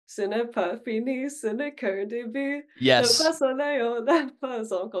Ce n'est pas fini, ce n'est qu'un début. Ne Yes. pas soleil, on n'a pas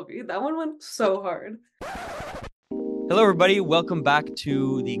encore vu. That one went so hard. Hello, everybody. Welcome back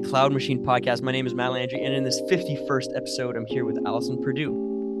to the Cloud Machine podcast. My name is Matt Landry, and in this 51st episode, I'm here with Alison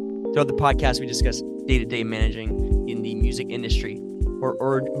Perdue. Throughout the podcast, we discuss day-to-day managing in the music industry, her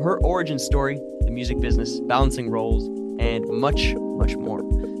origin story, the music business, balancing roles, and much, much more.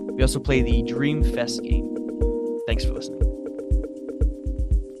 We also play the Dream Fest game. Thanks for listening.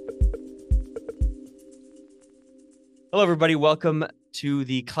 Hello, everybody. Welcome to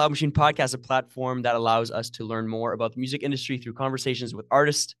the Cloud Machine podcast, a platform that allows us to learn more about the music industry through conversations with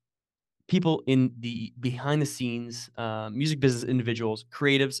artists, people in the behind the scenes, music business individuals,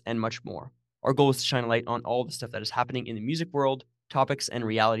 creatives, and much more. Our goal is to shine a light on all the stuff that is happening in the music world, topics and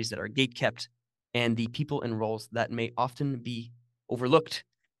realities that are gatekept, and the people and roles that may often be overlooked.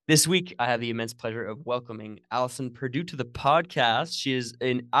 This week, I have the immense pleasure of welcoming Alison Perdue to the podcast. She is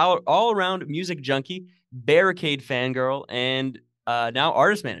an all-around music junkie, Barricade fangirl, and now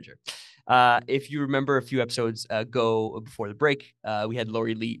artist manager. If you remember a few episodes ago before the break, we had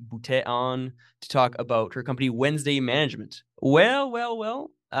Lori Lee Boutet on to talk about her company, Wednesday Management. Well.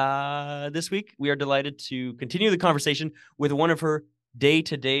 This week, we are delighted to continue the conversation with one of her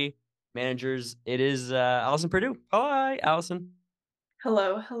day-to-day managers. It is Alison Perdue. Hi, Alison.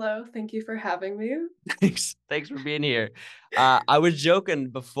 Hello. Thank you for having me. Thanks for being here. I was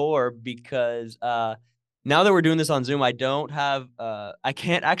joking before because now that we're doing this on Zoom, I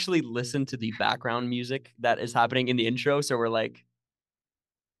can't actually listen to the background music that is happening in the intro. So we're like,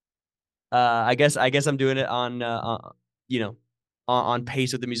 I guess I'm doing it on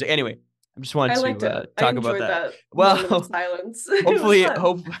pace with the music. Anyway, I just I wanted liked to it. I talk about enjoyed that. that moment of Well, silence. It was fun.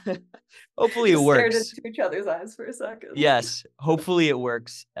 Hopefully it Just stared works. into each other's eyes for a second. Yes, hopefully it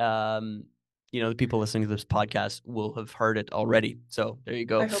works. The people listening to this podcast will have heard it already. So there you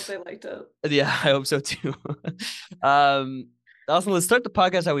go. I hope they liked it. Yeah, I hope so too. Also, let's start the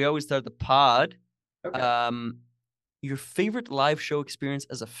podcast how we always start the pod. Okay. Your favorite live show experience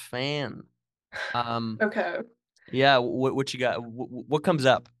as a fan. Okay. Yeah, what you got? What comes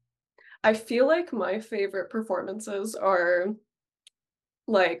up? I feel like my favorite performances are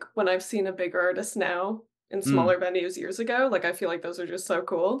like when I've seen a bigger artist now in Mm, smaller venues years ago. Like I feel like those are just so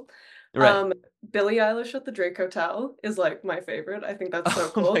cool. right. Um, Billie Eilish at the Drake Hotel is like my favorite. I think that's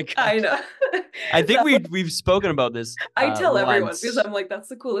so Oh my cool. I gosh. know. I think That was, we've spoken about this I tell everyone because once. I'm like, that's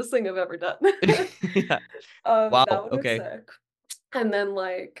the coolest thing I've ever done. Yeah. Wow. That one was Okay. sick. And then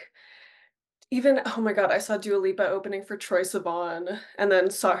like even oh my God, I saw Dua Lipa opening for Troye Sivan and then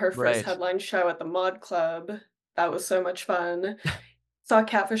saw her first Right. headline show at the Mod Club. That was so much fun. Saw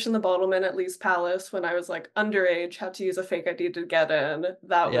Catfish in the Bottlemen at Lee's Palace when I was like underage, had to use a fake ID to get in.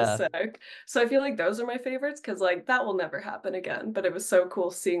 That was Yeah. sick. So I feel like those are my favorites because like that will never happen again. But it was so cool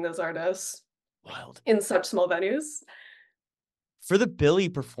seeing those artists Wild. in such small venues. For the Billy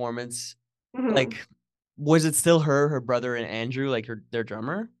performance, Mhm. like, was it still her brother, and Andrew, like their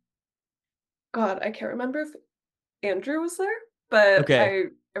drummer? God, I can't remember if Andrew was there, but Okay.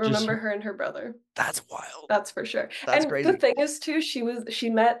 I Just remember her and her brother. that's wild. That's for sure. That's And the crazy. thing is too, she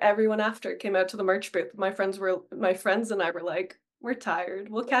met everyone after, came out to the merch booth. My friends and I were like, we're tired.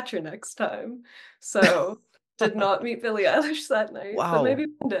 We'll catch her next time. So did not meet Billie Eilish that night, but Wow. maybe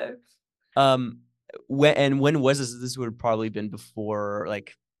one day. Um, when was this? This would have probably been before,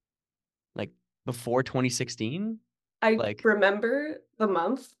 like before 2016. I Like, remember the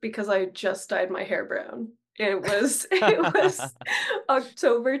month because I just dyed my hair brown. It was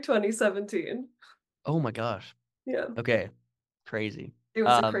October 2017. oh my gosh. Yeah. Okay, crazy. It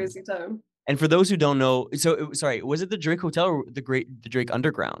was a Um, crazy time. and for those who don't know, sorry, was it the Drake Hotel or the Drake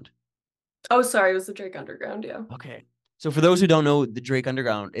Underground? Oh, sorry, it was the Drake Underground, yeah. Okay. So for those who don't know the Drake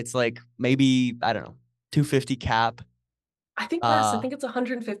Underground, it's like maybe, I don't know, 250 cap. I think less. I Uh think it's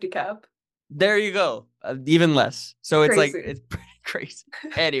 150 cap. there you go. Even less. So it's like Crazy. it's pretty crazy.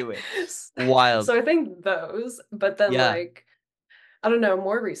 Anyway, wild. So I think those, but then Yeah. like I don't know,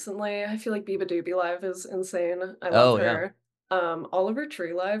 more recently, I feel like Biba Doobie Live is insane. I love Oh yeah. her. Oliver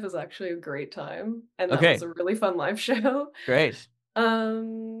Tree Live is actually a great time, and that was Okay. a really fun live show. Great.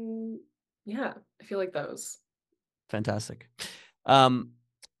 Um, yeah, I feel like those. Fantastic. Um,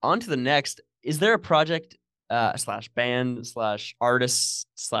 on to the next. Is there a project slash band slash artist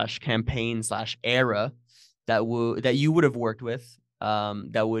slash campaign slash era that you would have worked with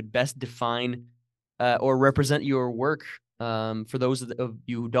that would best define or represent your work for those of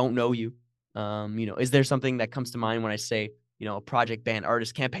you who don't know you? Is there something that comes to mind when I say, a project, band,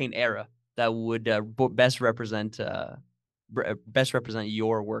 artist, campaign era that would best represent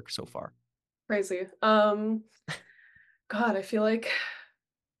your work so far? Crazy. God, I feel like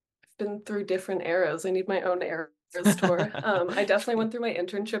been through different eras. I need my own eras tour. I definitely went through my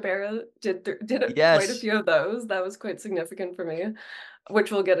internship era, quite a Yes. few of those. That was quite significant for me,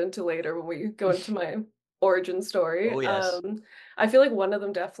 which we'll get into later when we go into my origin story. Oh, yes. I feel like one of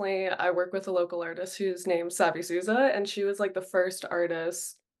them definitely, I work with a local artist who's named Sabi Souza, and she was like the first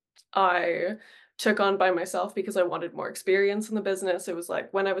artist I took on by myself because I wanted more experience in the business. It was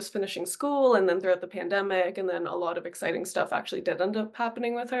like when I was finishing school and then throughout the pandemic, and then a lot of exciting stuff actually did end up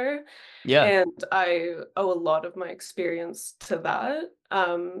happening with her. Yeah. And I owe a lot of my experience to that.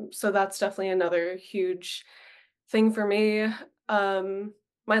 So that's definitely another huge thing for me.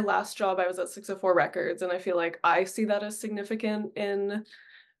 My last job, I was at 604 Records, and I feel like I see that as significant in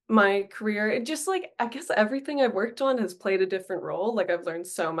my career. It just like, I guess everything I've worked on has played a different role. Like I've learned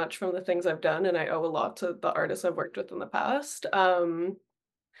so much from the things I've done, and I owe a lot to the artists I've worked with in the past.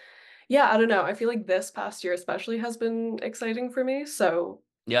 Yeah, I don't know. I feel like this past year especially has been exciting for me. So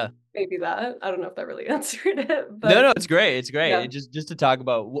Yeah. maybe that. I don't know if that really answered it, No, no, but it's great. It's great. yeah, It just to talk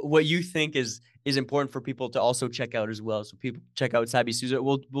about what you think is important for people to also check out as well. So people check out Sabi Souza.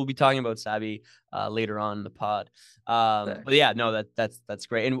 We'll be talking about Sabi later on in the pod. But sick. yeah, no, that's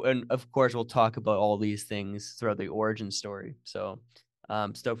great. And of course we'll talk about all these things throughout the origin story. So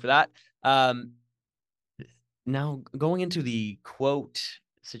stoked for that. Um, Now going into the quote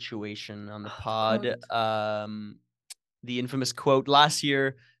situation on the Oh, the pod. quote. The infamous quote last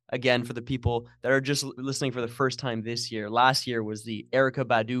year, again for the people that are just listening for the first time this year, last year was the Erica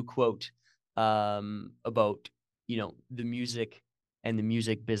Badu quote about the music and the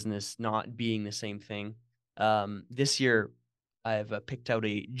music business not being the same thing. This year I've picked out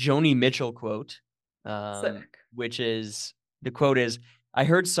a Joni Mitchell quote, Sick. which is the quote is, I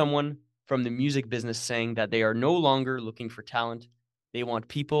heard someone from the music business saying that they are no longer looking for talent. They want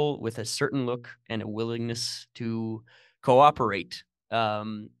people with a certain look and a willingness to cooperate.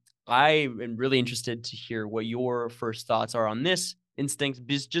 Um, I am really interested to hear what your first thoughts are on this instinct,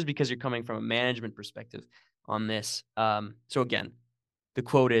 just because you're coming from a management perspective on this. So again, the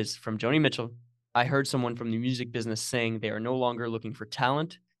quote is from Joni Mitchell. I heard someone from the music business saying they are no longer looking for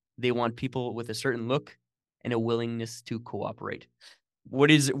talent. They want people with a certain look and a willingness to cooperate.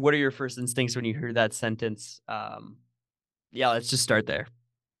 What are your first instincts when you hear that sentence? Yeah, let's just start there.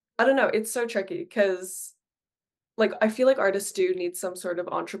 I don't know. It's so tricky because like I feel like artists do need some sort of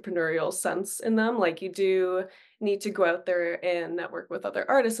entrepreneurial sense in them. Like you do need to go out there and network with other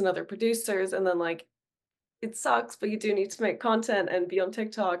artists and other producers, and then like it sucks, but you do need to make content and be on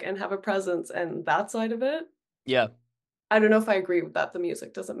TikTok and have a presence and that side of it. Yeah, I don't know if I agree with that. The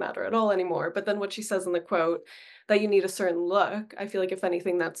music doesn't matter at all anymore. But then what she says in the quote that you need a certain look, I feel like if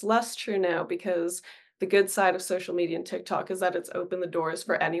anything, that's less true now because the good side of social media and TikTok is that it's opened the doors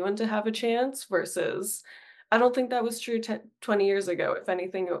for anyone to have a chance versus I don't think that was true 20 years ago. If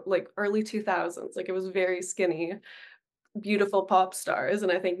anything, like early 2000s, like it was very skinny, beautiful pop stars.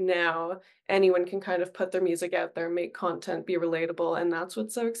 And I think now anyone can kind of put their music out there, make content, be relatable. And that's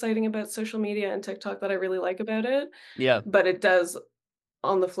what's so exciting about social media and TikTok that I really like about it. yeah, But it does,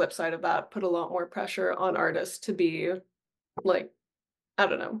 on the flip side of that, put a lot more pressure on artists to be like, I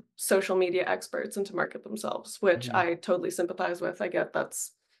don't know, social media experts and to market themselves, which mhm, I totally sympathize with. I get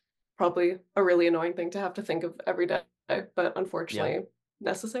that's probably a really annoying thing to have to think of every day, but yeah, unfortunately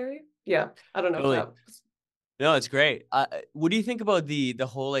necessary. Yeah. I don't know if totally. that was, No, it's great. What do you think about the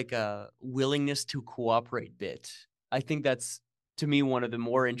whole like willingness to cooperate bit? I think that's to me one of the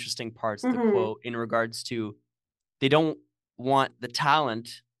more interesting parts of the Mhm. quote in regards to they don't want the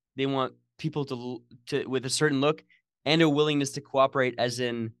talent, they want people to with a certain look and a willingness to cooperate, as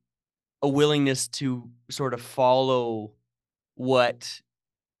in a willingness to sort of follow what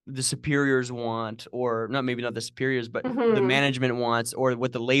the superiors want, or not, maybe not the superiors, but the Mhm. management wants, or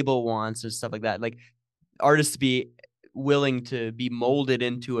what the label wants and stuff like that. Like artists to be willing to be molded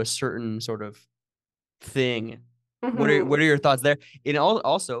into a certain sort of thing. What are Mhm. your thoughts there? And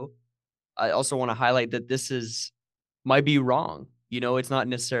also, I also want to highlight that this is might be wrong. It's not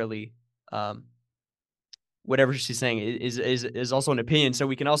necessarily um, whatever she's saying is also an opinion. So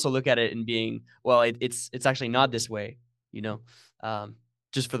we can also look at it and being, well, it's actually not this way. You know, um,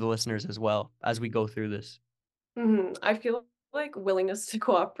 just for the listeners as well as we go through this. Mhm. I feel like willingness to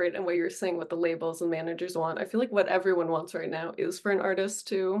cooperate and what you're saying, what the labels and managers want. I feel like what everyone wants right now is for an artist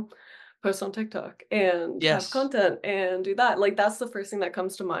to post on TikTok and have Yes. content and do that. Like that's the first thing that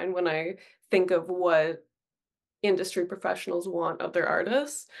comes to mind when I think of what industry professionals want of their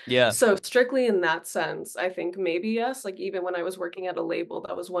artists. Yeah. So strictly in that sense, I think maybe yes, like even when I was working at a label,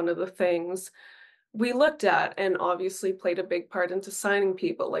 that was one of the things we looked at and obviously played a big part into signing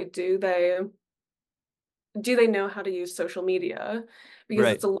people. Like do they do they know how to use social media? Because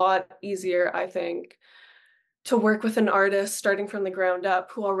Right. it's a lot easier, I think, to work with an artist starting from the ground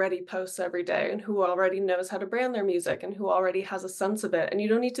up who already posts every day and who already knows how to brand their music and who already has a sense of it. And you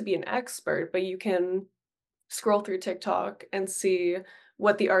don't need to be an expert, but you can scroll through TikTok and see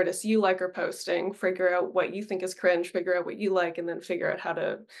what the artists you like are posting, figure out what you think is cringe, figure out what you like, and then figure out how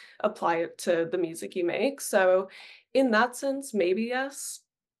to apply it to the music you make. So, in that sense, maybe yes.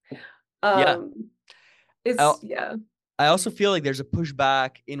 Yeah. Um, I it's yeah. I also feel like there's a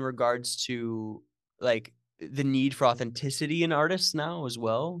pushback in regards to like the need for authenticity in artists now as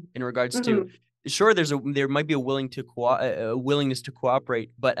well. In regards to, Mhm. sure, there might be a willingness to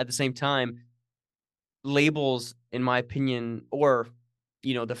cooperate, but at the same time, labels, in my opinion, or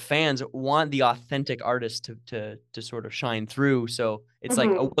the fans want the authentic artist to sort of shine through. So it's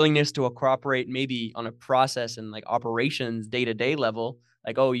like a Mhm. willingness to cooperate, maybe on a process and like operations day to day level.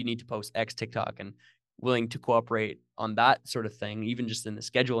 Like, oh, you need to post X TikTok, and willing to cooperate on that sort of thing, even just in the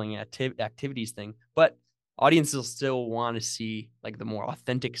scheduling activities thing. But audiences still want to see like the more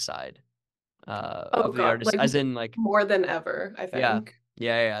authentic side Oh of the God, artist, like as in like, more than ever, I yeah, think.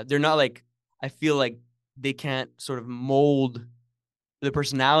 yeah. They're not like, I feel like they can't sort of mold the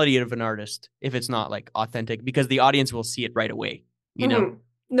personality of an artist if it's not like authentic, because the audience will see it right away, you know? Mhm.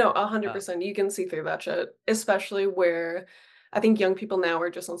 No, a hundred Uh, percent. You can see through that shit, especially where I think young people now are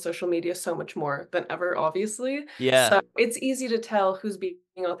just on social media so much more than ever, obviously. yeah. So it's easy to tell who's being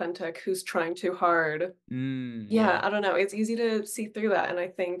authentic, who's trying too hard. Yeah, Yeah. I don't know. It's easy to see through that. And I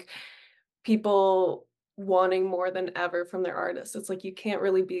think people wanting more than ever from their artists. It's like you can't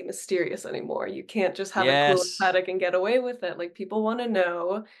really be mysterious anymore. You can't just have a cool Yes. aesthetic and get away with it. Like people want to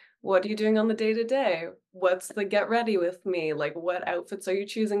know, what are you doing on the day to day? What's the get ready with me? Like what outfits are you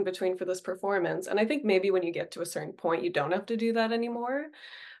choosing between for this performance? And I think maybe when you get to a certain point, you don't have to do that anymore.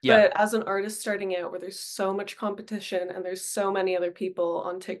 Yeah. But as an artist starting out where there's so much competition and there's so many other people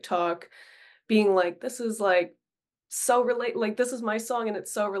on TikTok being like, this is like like this is my song and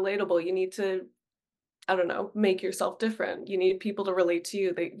it's so relatable. You need to, I don't know, make yourself different. You need people to relate to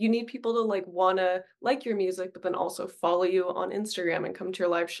you. You need people to like wanna like your music, but then also follow you on Instagram and come to your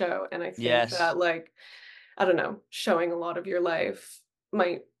live show. And I think Yes. that like, I don't know, showing a lot of your life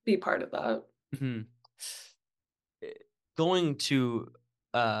might be part of that. Mhm. Going to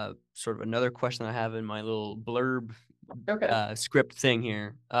sort of another question I have in my little blurb Okay. script thing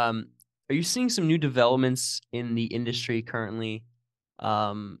here. Are you seeing some new developments in the industry currently,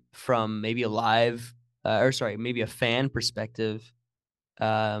 from maybe a live, or sorry, maybe a fan perspective,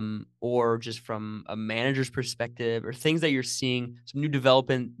 or just from a manager's perspective, or things that you're seeing, some new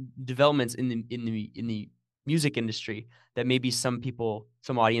developments in the music industry that maybe some people,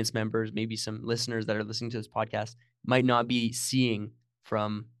 some audience members, maybe some listeners that are listening to this podcast might not be seeing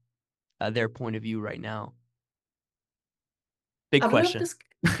from their point of view right now? Big I don't know if question.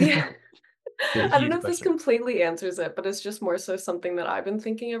 this yeah. I don't Huge know if this question. completely answers it, but it's just more so something that I've been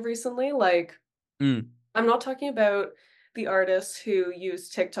thinking of recently. Like, Mm, I'm not talking about the artists who use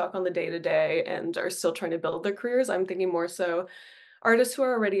TikTok on the day to day and are still trying to build their careers. I'm thinking more so artists who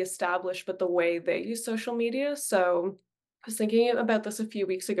are already established, but the way they use social media. So I was thinking about this a few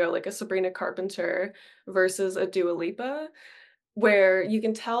weeks ago, like a Sabrina Carpenter versus a Dua Lipa, where you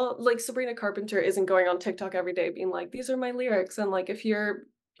can tell like Sabrina Carpenter isn't going on TikTok every day being like, these are my lyrics. And like, if you're,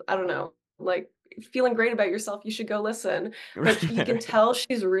 I don't know, like feeling great about yourself, you should go listen. But you can right, tell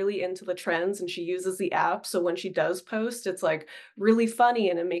she's really into the trends and she uses the app. So when she does post, it's like really funny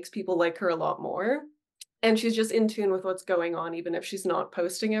and it makes people like her a lot more. And she's just in tune with what's going on, even if she's not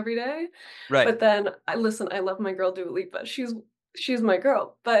posting every day. right, But then I listen, I love my girl Dua Lipa. She's my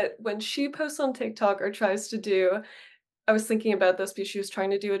girl. But when she posts on TikTok or tries to do, I was thinking about this because she was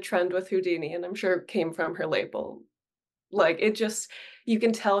trying to do a trend with Houdini, and I'm sure it came from her label. Like it just, you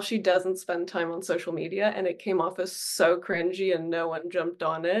can tell she doesn't spend time on social media, and it came off as so cringy, and no one jumped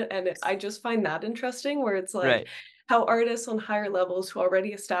on it. And I just find that interesting, where it's like how artists on higher levels who already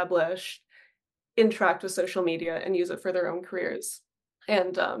established interact with social media and use it for their own careers.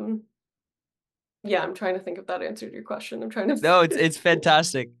 And yeah, I'm trying to think if that answered your question. I'm trying No, to it's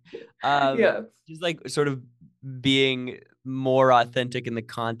fantastic. yeah. Just like sort of being more authentic in the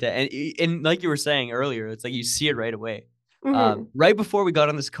content, and like you were saying earlier, it's like you see it right away. Mhm. Right before we got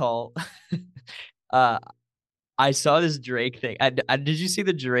on this call, uh, I saw this Drake thing. Did you see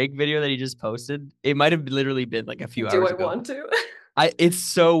the Drake video that he just posted? It might have literally been like a few Do hours I ago. want to? It's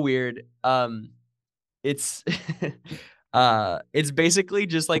so weird. It's it's basically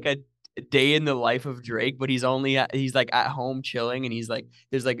just like a day in the life of Drake, but he's like at home chilling, and he's like,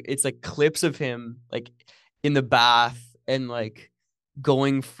 there's like, it's like clips of him like in the bath, and like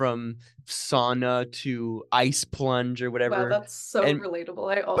going from sauna to ice plunge or Wow, whatever. that's so And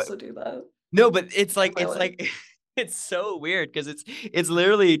relatable. I but also do that no, but it's in like my life. it's so weird because it's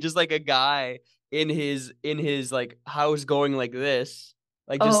literally just like a guy in his like house going like this,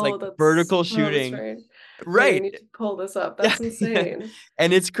 like just Oh, like that's vertical oh, that's shooting. right. Wait, I Right. need to pull this up. Yeah, That's yeah. insane.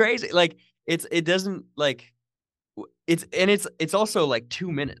 And it's crazy. Like it doesn't like it's also like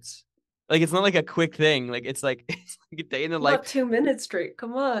 2 minutes. Like it's not like a quick thing. Like it's like it's like a day in the life. Not 2 minutes straight.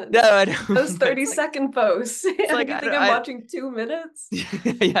 Come No, on. I Those don't. But 30-second posts. it's like You I think don't. I'm watching 2 minutes? Yeah,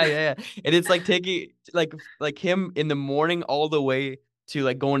 yeah, yeah. And it's like taking like him in the morning all the way to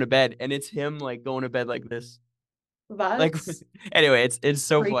like going to bed, and it's him like going to bed like this. Like That's anyway, it's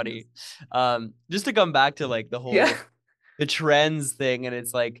so crazy. funny. Just to come back to like Yeah. the trends thing, and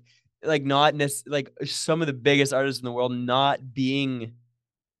it's like not like some of the biggest artists in the world not being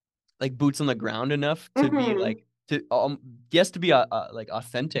like boots on the ground enough to be Hmm. like to yes to be like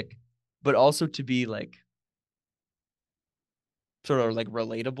authentic, but also to be like sort of like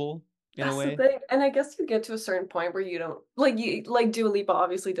relatable in a That's the way. thing. And I guess you get to a certain point where you don't like Dua Lipa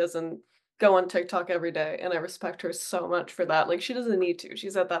obviously doesn't go on TikTok every day, and I respect her so much for that. Like she doesn't need to.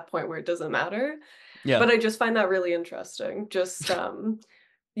 She's at that point where it doesn't matter. Yeah. But I just find that really interesting. Just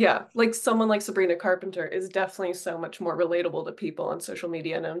yeah, like someone like Sabrina Carpenter is definitely so much more relatable to people on social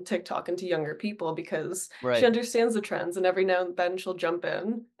media and on TikTok and to younger people because she Right. understands the trends and every now and then she'll jump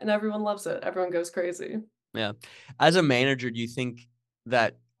in and everyone loves it. Everyone goes crazy. Yeah. As a manager, do you think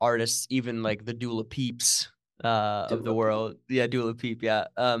that artists, even like the Dula Peeps of the Dua Peep. world, yeah, Dula Peep, yeah,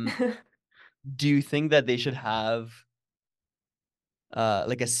 do you think that they should have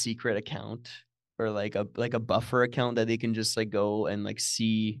like a secret account or like a buffer account that they can just like go and like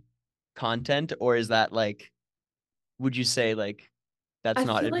see content, or is that like would you say like that's I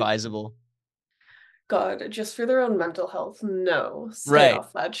not feel like advisable? God, just for their own mental health, no, stay Right.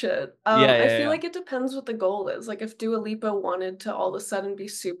 off that shit. Yeah, I yeah, feel yeah. like it depends what the goal is. Like if Dua Lipa wanted to all of a sudden be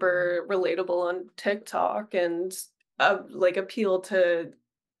super relatable on TikTok and like appeal to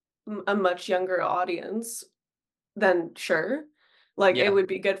a much younger audience, then sure. Like it Yeah. would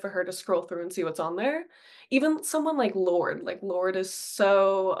be good for her to scroll through and see what's on there. Even someone like Lord is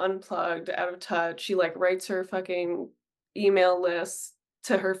so unplugged, out of touch. She like writes her fucking email list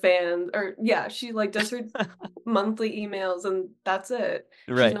to her fans, or yeah, she like does her monthly emails and that's it.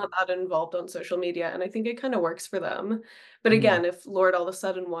 She's Right. not that involved on social media, and I think it kind of works for them. But Hmm. again, if Lord all of a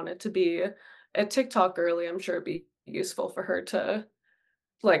sudden wanted to be a TikTok girly, I'm sure it'd be useful for her to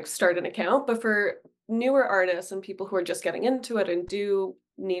like start an account. But for newer artists and people who are just getting into it and do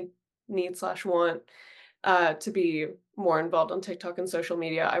need slash want to be more involved on TikTok and social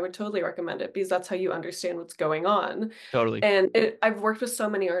media, I would totally recommend it because that's how you understand what's going on. Totally. And I've worked with so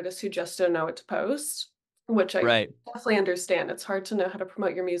many artists who just don't know what to post, which I Right. definitely understand. It's hard to know how to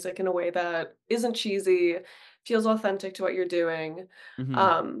promote your music in a way that isn't cheesy, feels authentic to what you're doing.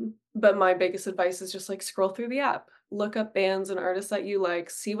 Hmm. But my biggest advice is just like scroll through the app, look up bands and artists that you like,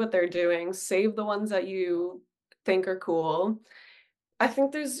 see what they're doing, save the ones that you think are cool. I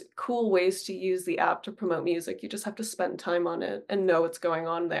think there's cool ways to use the app to promote music. You just have to spend time on it and know what's going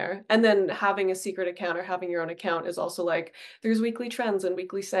on there. And then having a secret account or having your own account is also like there's weekly trends and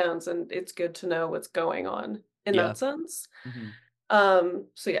weekly sounds, and it's good to know what's going on in Yeah. that sense. Hmm.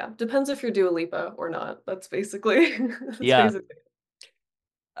 So yeah, depends if you're Dua Lipa or not. That's basically that's Yeah. basically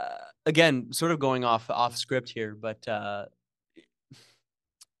Again, sort of going off script here, but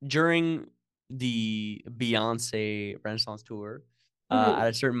during the Beyonce Renaissance tour, at Mhm.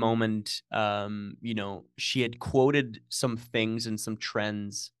 a certain moment, she had quoted some things and some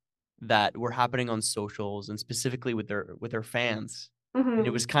trends that were happening on socials and specifically with her fans. And it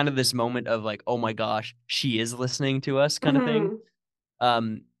was Mhm. kind of this moment of like, oh my gosh, she is listening to us kind of thing.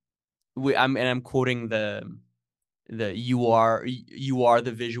 Mhm. Um, I'm quoting the you are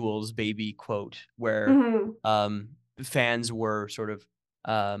the visuals baby quote where Mhm. um fans were sort of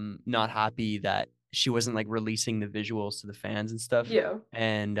not happy that she wasn't like releasing the visuals to the fans and stuff. Yeah.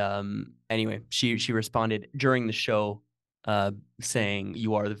 And anyway, she responded during the show uh saying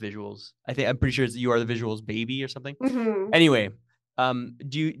you are the visuals. I'm pretty sure it's you are the visuals baby or something. Mhm. Anyway,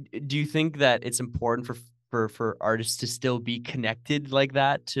 do you think that it's important for artists to still be connected like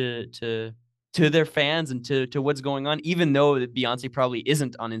that to their fans and to what's going on, even though that Beyonce probably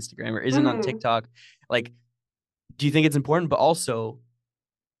isn't on Instagram or isn't on Mhm. TikTok? Like, do you think it's important? But also,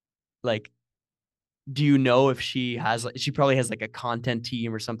 like, do you know if she has like she probably has like a content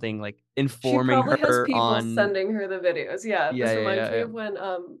team or something like She informing probably has her people on sending her the videos. Yeah, yeah this yeah reminds yeah me yeah of when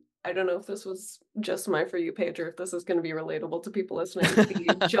I don't know if this was just my For You page or if this is going to be relatable to people listening.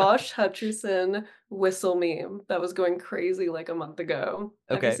 The Josh Hutcherson whistle meme that was going crazy like a month ago.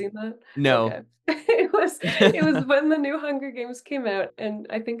 Have you Okay. seen that? No. Okay. It was when the new Hunger Games came out, and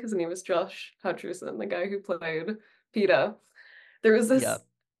I think his name was Josh Hutcherson, the guy who played PETA. There was Yeah. this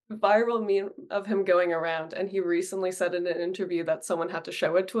viral meme of him going around, and he recently said in an interview that someone had to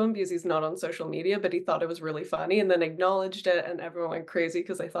show it to him because he's not on social media, but he thought it was really funny and then acknowledged it, and everyone went crazy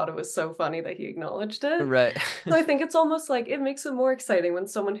because they thought it was so funny that he acknowledged it. Right. So I think it's almost like it makes it more exciting when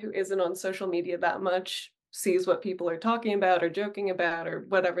someone who isn't on social media that much sees what people are talking about or joking about or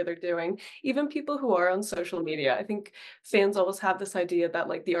whatever they're doing. Even people who are on social media, I think fans always have this idea that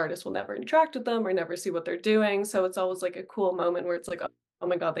like the artist will never interact with them or never see what they're doing. So it's always like a cool moment where it's like, oh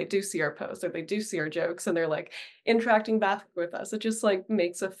my God, they do see our posts or they do see our jokes and they're like interacting back with us. It just like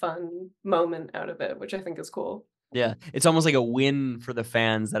makes a fun moment out of it, which I think is cool. Yeah, it's almost like a win for the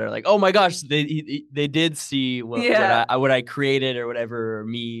fans that are like, "Oh my gosh, they did see Yeah. what I created or whatever, or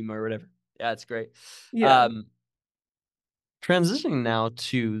meme or whatever." Yeah, it's great. Yeah. Um, Transitioning now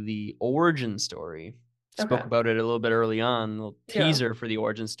to the origin story. Okay. Spoke about it a little bit early on, a little Yeah. teaser for the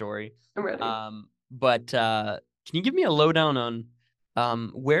origin story. I'm ready. But can you give me a lowdown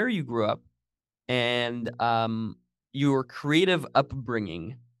on where you grew up and your creative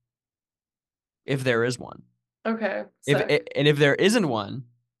upbringing, if there is one? Okay. If Sick. and if there isn't one,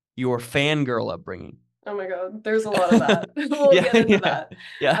 your fangirl upbringing. Oh my God, there's a lot of that. We'll Yeah, get into yeah, that. I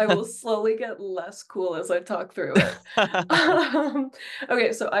yeah. will slowly get less cool as I talk through it. Um,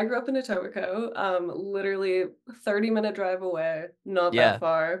 okay, so I grew up in Etobicoke, literally 30-minute drive away, not that Yeah,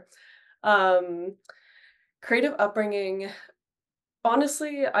 far. Um, Creative upbringing,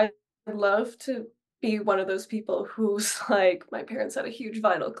 honestly, I'd love to be one of those people who's like, my parents had a huge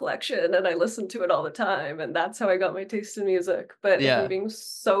vinyl collection and I listened to it all the time, and that's how I got my taste in music. But if I'm yeah. being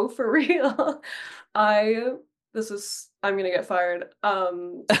so for real, I I'm gonna get fired.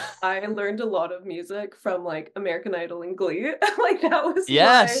 I learned a lot of music from like American Idol and Glee. Like that was my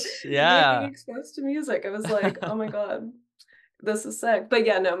Yes, being yeah. exposed to music. I was like, oh my God, this is sick. But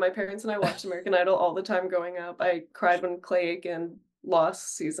yeah, no, my parents and I watched American Idol all the time growing up. I cried when Clay Aiken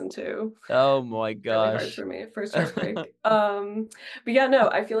lost season two. Oh my Really hard gosh. for me. First heartbreak. But yeah, no,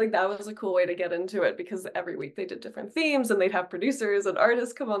 I feel like that was a cool way to get into it because every week they did different themes and they'd have producers and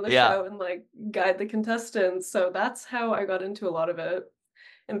artists come on the Yeah. show and like guide the contestants. So that's how I got into a lot of it,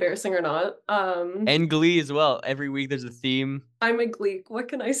 embarrassing or not. And Glee as well. Every week there's a theme. I'm a Gleek. What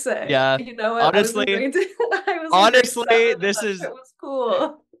can I say? Yeah. You know what? I was in Honestly, grade I was in grade honestly, 7 and this that is shit was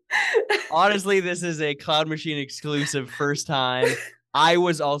cool. honestly this is a Cloud Machine exclusive first time. I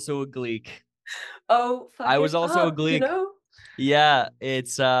was also a Gleek. Oh, I fuck was it also a up, you Gleek. know? Yeah,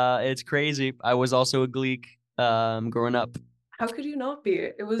 it's crazy. I was also a Gleek growing up. How could you not be?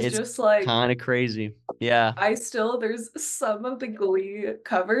 It was It's just like kind of crazy. Yeah. there's some of the Glee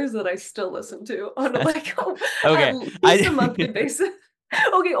covers that I still listen to on like at Okay. least a monthly basis.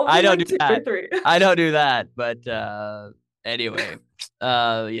 Okay, I only don't like do 2 or that. 3. I don't do that, but anyway.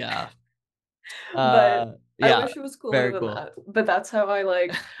 Yeah. But I Yeah. wish it was cooler Very than cool. that. But that's how I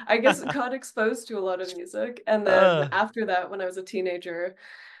like, I guess, got exposed to a lot of music. And then uh, after that, when I was a teenager,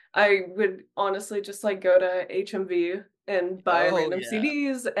 I would honestly just like go to HMV and buy oh random yeah.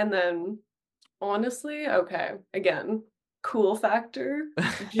 CDs. And then honestly, okay, again, cool factor,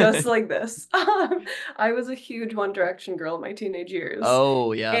 just like this. I was a huge One Direction girl in my teenage years.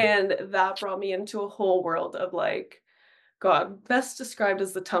 Oh yeah. And that brought me into a whole world of like, God, best described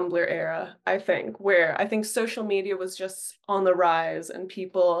as the Tumblr era, I think, where I think social media was just on the rise and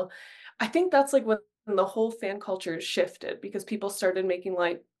people, I think that's like when the whole fan culture shifted because people started making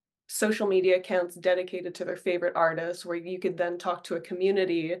like social media accounts dedicated to their favorite artists where you could then talk to a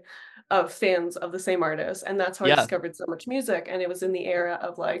community of fans of the same artist. And that's how I Yeah. discovered so much music. And it was in the era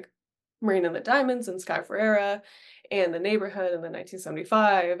of like Marina and the Diamonds and Sky Ferreira and The Neighborhood in the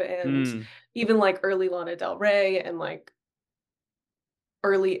 1975 and Mm, even like early Lana Del Rey and like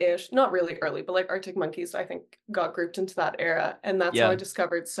early-ish, not really early, but like Arctic Monkeys, I think got grouped into that era. And that's how I yeah.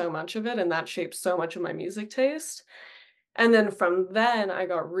 discovered so much of it. And that shaped so much of my music taste. And then from then I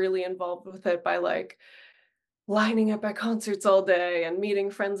got really involved with it by like lining up at concerts all day and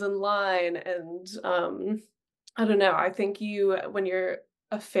meeting friends in line. And I don't know, I think you, when you're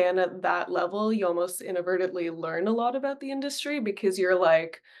a fan at that level, you almost inadvertently learn a lot about the industry because you're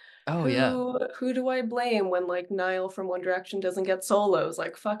like, Oh yeah. who do I blame when like Niall from One Direction doesn't get solos?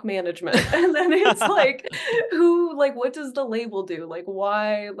 Like fuck management. And then it's like who like what does the label do? Like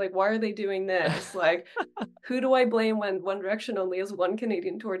why are they doing this? Like who do I blame when One Direction only has one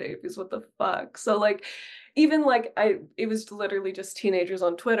Canadian tour date? Because what the fuck? So like even like it was literally just teenagers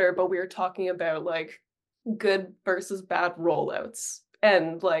on Twitter, but we were talking about like good versus bad rollouts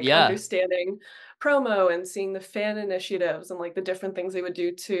and like Yeah. understanding promo and seeing the fan initiatives and like the different things they would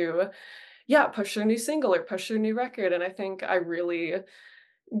do to, yeah, push their new single or push their new record. And I think I really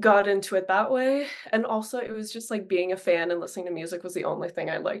got into it that way. And also it was just like being a fan and listening to music was the only thing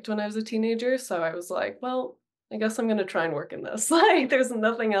I liked when I was a teenager. So I was like, well, I guess I'm gonna try and work in this. Like there's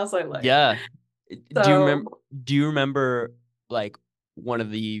nothing else I like. Yeah. Do you remember So do you remember like one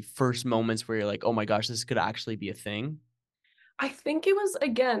of the first moments where you're like, "Oh my gosh, this could actually be a thing?" I think it was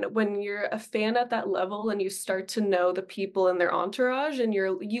again when you're a fan at that level and you start to know the people in their entourage and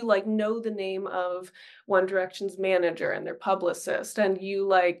you like know the name of One Direction's manager and their publicist and you're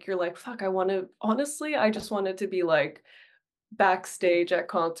like fuck I want to honestly I just wanted to be like backstage at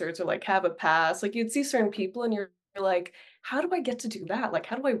concerts or like have a pass. Like you'd see certain people and you're like, how do I get to do that? Like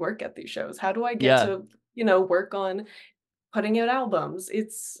how do I work at these shows? How do I get Yeah. to, work on putting out albums?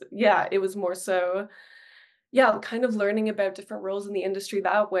 It's yeah, it was more so yeah, kind of learning about different roles in the industry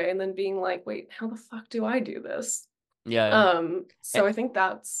that way and then being like, wait, how the fuck do I do this? Yeah. So I think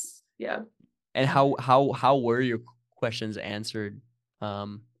that's yeah. And how were your questions answered?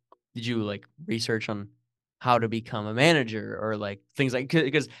 Um, did you like research on how to become a manager or like things like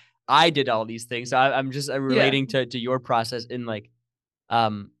because I did all these things. So I'm Yeah. relating to your process in like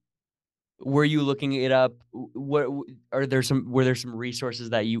um were you looking it up? What are there some were there some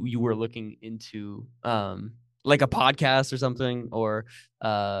resources that you were looking into like a podcast or something or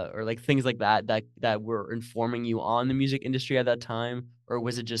like things like that were informing you on the music industry at that time or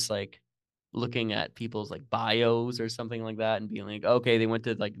was it just like looking at people's like bios or something like that and being like okay they went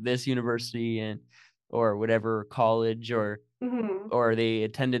to like this university and or whatever college Hmm. or they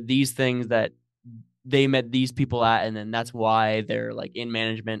attended these things that they met these people at and then that's why they're like in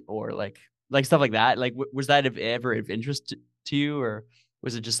management or like stuff like that like was that ever of interest to you or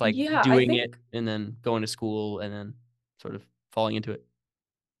was it just like Yeah, I doing it think and then going to school and then sort of falling into it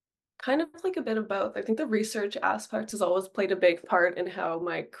kind of like a bit of both. I think the research aspect has always played a big part in how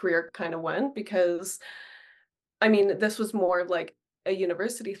my career kind of went because I mean, this was more of like a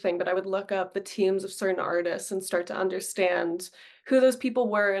university thing, but I would look up the teams of certain artists and start to understand who those people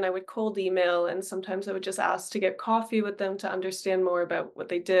were. And I would cold email, and sometimes I would just ask to get coffee with them to understand more about what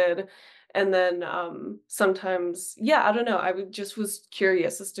they did. And then sometimes, yeah, I don't know. I would just was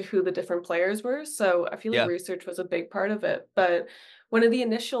curious as to who the different players were. So I feel like yeah research was a big part of it. But one of the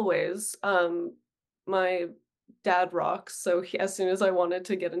initial ways, my dad rocks. So as soon as I wanted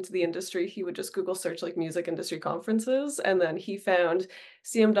to get into the industry, he would just Google search like music industry conferences. And then he found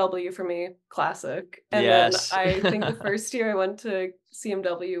CMW for me, classic. And then yes I think the first year I went to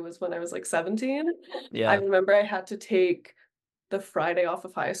CMW was when I was like 17. I yeah remember I had to take the Friday off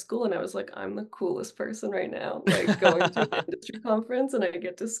of high school and I was like, I'm the coolest person right now. Like going to an industry conference and I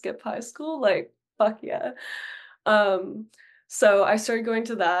get to skip high school. Like, fuck yeah. Um, so I started going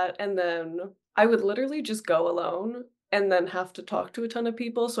to that and then I would literally just go alone and then have to talk to a ton of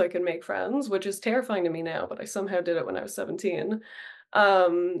people so I could make friends, which is terrifying to me now, but I somehow did it when I was 17.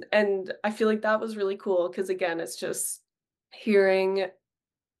 And I feel like that was really cool because again, it's just hearing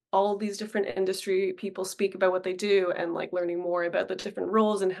all these different industry people speak about what they do and like learning more about the different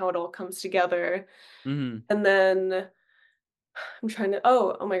roles and how it all comes together. hmm And then I'm trying to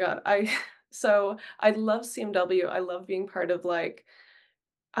oh my God. I so I love CMW. I love being part of like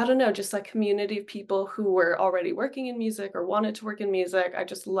I don't know, just like community of people who were already working in music or wanted to work in music. I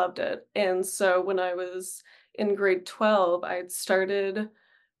just loved it. And so when I was in grade 12, I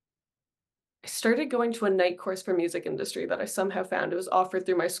started going to a night course for music industry that I somehow found. It was offered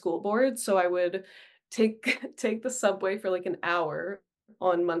through my school board, so I would take take the subway for like an hour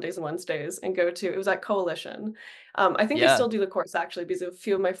on Mondays and Wednesdays and go to it was at Coalition. I think they yeah still do the course actually because a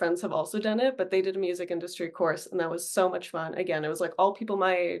few of my friends have also done it, but they did a music industry course and that was so much fun. Again, it was like all people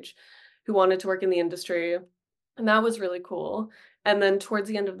my age who wanted to work in the industry, and that was really cool. And then towards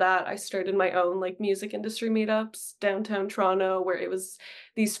the end of that, I started my own like music industry meetups downtown Toronto, where it was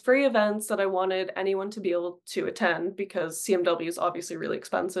these free events that I wanted anyone to be able to attend because CMW is obviously really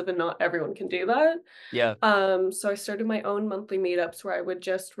expensive and not everyone can do that. yeah So I started my own monthly meetups where I would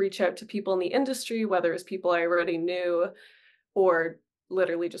just reach out to people in the industry, whether it's people I already knew or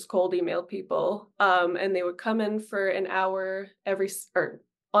literally just cold email people. And they would come in for an hour or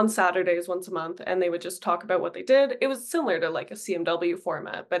on Saturdays once a month, and they would just talk about what they did. It was similar to like a CMW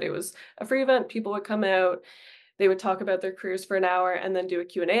format, but it was a free event. People would come out, they would talk about their careers for an hour and then do a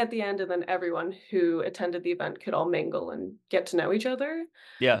Q&A at the end, and then everyone who attended the event could all mingle and get to know each other.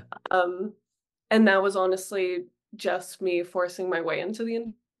 yeah Um, and that was honestly just me forcing my way into the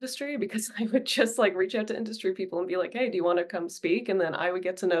industry because I would just like reach out to industry people and be like, hey, do you want to come speak? And then I would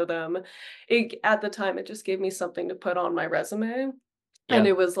get to know them. At the time, it just gave me something to put on my resume. And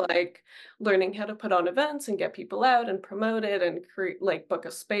Yeah. it was like learning how to put on events and get people out and promote it and create like book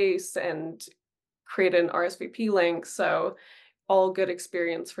a space and create an RSVP link. So all good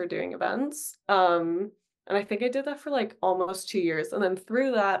experience for doing events. And I think I did that for like almost 2 years. And then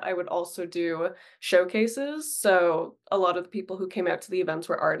through that, I would also do showcases. So a lot of the people who came out to the events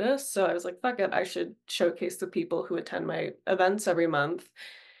were artists. So I was like, fuck it, I should showcase the people who attend my events every month.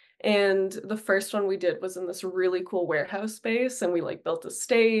 And the first one we did was in this really cool warehouse space, and we like built a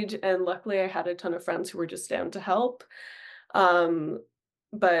stage. And luckily, I had a ton of friends who were just down to help. Um,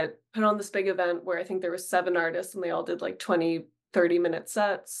 but put on this big event where I think there was 7 artists and they all did like 20, 30-minute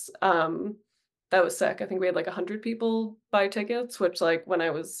sets. That was sick. I think we had like 100 people buy tickets, which like when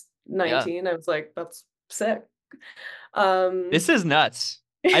I was Yeah. 19, I was like, that's sick. Um, This is nuts.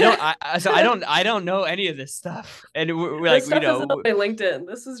 I don't know any of this stuff. And we're this like, stuff isn't on my LinkedIn.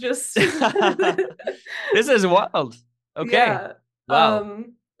 This is just this is wild. Okay. yeah. Wow.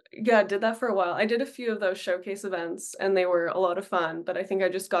 Yeah, did that for a while. I did a few of those showcase events and they were a lot of fun, but I think I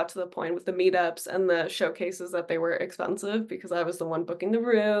just got to the point with the meetups and the showcases that they were expensive because I was the one booking the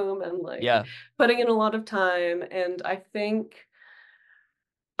room and like Yeah. putting in a lot of time. And I think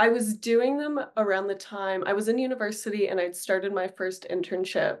I was doing them around the time I was in university and I'd started my first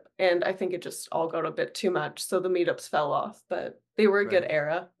internship, and I think it just all got a bit too much. So the meetups fell off, but they were a good Right.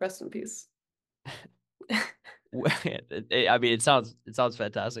 era. Rest in peace. I mean, it sounds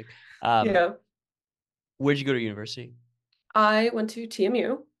fantastic. Um, Yeah. where'd you go to university? I went to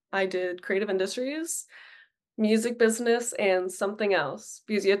TMU. I did creative industries, music business, and something else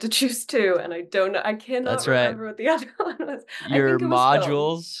because you had to choose two. And I don't know, I cannot That's right. remember what the other one was. I Your think it was film.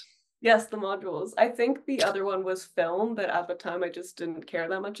 modules. Yes, the modules. I think the other one was film, but at the time I just didn't care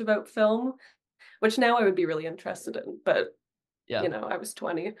that much about film, which now I would be really interested in. But, Yeah. I was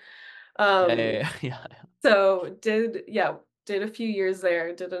 20. Yeah. Um, Yeah. Yeah. so did a few years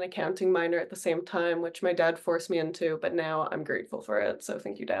there, did an accounting minor at the same time, which my dad forced me into, but now I'm grateful for it. So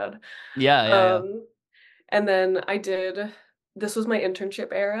thank you, Dad. Yeah. Yeah. Yeah. Um, and then this was my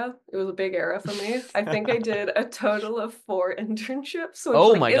internship era. It was a big era for me. I think I did a total of 4 internships, which Oh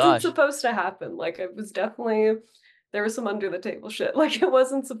like my isn't gosh. supposed to happen. Like it was definitely there was some under the table shit. Like it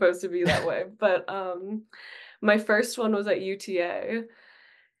wasn't supposed to be that way. But my first one was at UTA,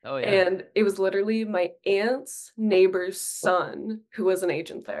 Oh yeah. and it was literally my aunt's neighbor's son who was an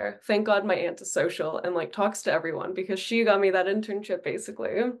agent there. Thank God my aunt is social and like talks to everyone because she got me that internship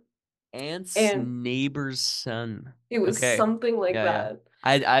basically. Aunt's And neighbor's son. it was Okay. something like Yeah. Yeah.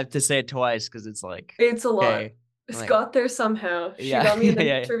 that. I have to say it twice because it's like, It's a lot. okay. I'm It's like, got there somehow. She yeah. got me Yeah. an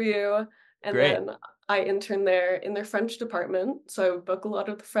Yeah. interview, and Great. then I interned there in their French department. So I would book a lot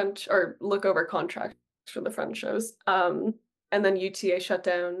of the French or look over contracts for the French shows. And then UTA shut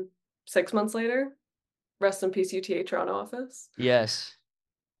down 6 months later. Rest in peace, UTA Toronto office. Yes.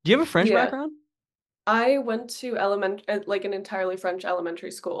 Do you have a French Yeah. background? I went to like an entirely French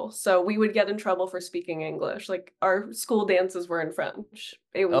elementary school. So we would get in trouble for speaking English. Like our school dances were in French.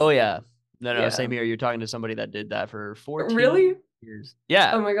 It Oh was, yeah. No, no, yeah. same here. You're talking to somebody that did that for 14 Really? years.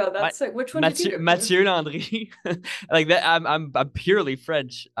 Yeah. Oh my God, My that's sick. Which one did you Mathieu, go to? Mathieu Landry. Like that I'm purely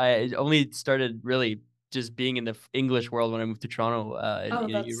French. I only started really just being in the English world when I moved to Toronto Oh, in a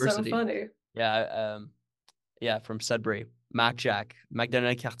that's so university. funny. Yeah, yeah, from Sudbury. Mac Jack,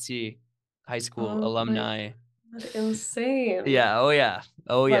 MacDonald Cartier High School Oh my alumni. God, insane. Yeah, oh yeah.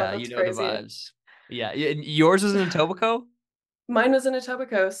 Oh Wow, yeah, you that's know the crazy. vibes. Yeah, yours is in Etobicoke? Mine was in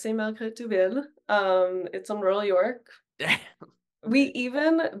Etobicoke, Saint Margaret du Ville. It's on Royal York. We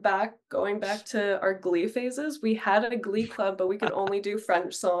even going back to our Glee phases, we had a Glee club, but we could only do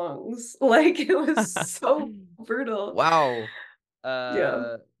French songs. Like it was so brutal. Wow.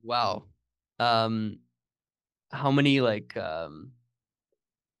 Yeah. Wow. Um, how many I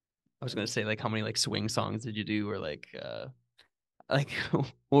was gonna say like how many like swing songs did you do or like what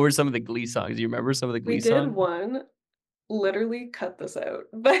were some of the Glee songs? Do you remember some of the We Glee did songs? one, literally cut this out,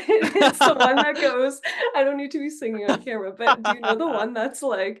 but it's the one that goes, I don't need to be singing on camera, but do you know the one that's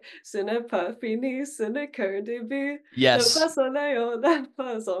like, ce n'est pas fini, ce n'est qu'un début, ne pas Yes. soleil, on n'a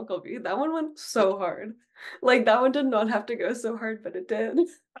pas encore vu. That one went so hard. Like that one did not have to go so hard, but it did.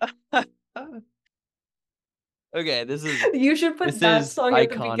 Okay, this is You should put this that is song at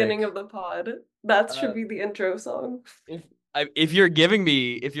the iconic. beginning of the pod. That should Uh, be the intro song. if if you're giving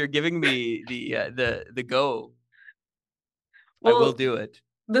me the go, I will Well, do it.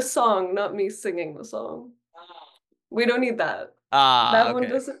 the song, not me singing the song. We don't need that. Ah, That one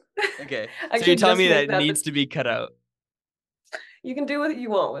okay. doesn't. Okay. I So you're could telling just me that make it that the needs to be cut out. You can do what you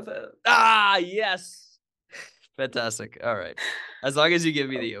want with it. Ah, yes. Fantastic. All right. As long as you give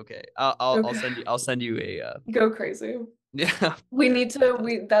me the okay, I'll Okay. send you. I'll send you a. Go crazy. Yeah. We need to Fantastic.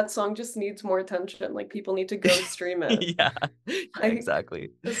 we that song just needs more attention. Like people need to go stream it. Yeah. Yeah. Like Exactly.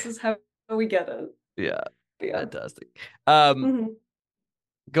 this is how we get it. Yeah. But yeah. Fantastic. Hmm.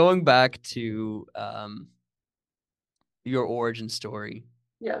 Going back to your origin story.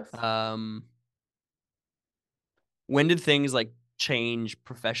 Yes. Um, when did things like change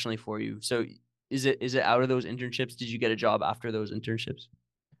professionally for you? So is it out of those internships? Did you get a job after those internships?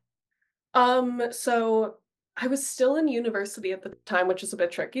 So I was still in university at the time, which is a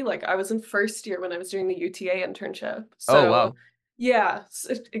bit tricky. Like I was in first year when I was doing the UTA internship. Oh So wow. yeah,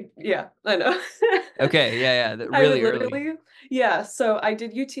 yeah, I know. Okay. Yeah. Yeah. I would Really early. literally, yeah. So I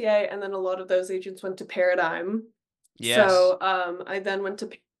did UTA, and then a lot of those agents went to Paradigm. Yes. So I then went to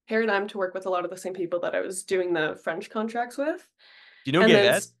Paradigm to work with a lot of the same people that I was doing the French contracts with. Do you know And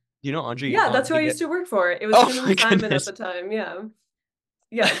then, Guéret? Do you know yeah, that's who Andre I Guéret? used to work for. It was Oh him my and Simon at goodness. the time. Yeah.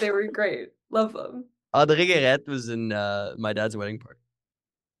 Yeah, they were great. Love them. Andre Guéret was in my dad's wedding party.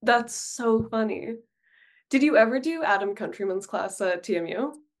 That's so funny. Did you ever do Adam Countryman's class at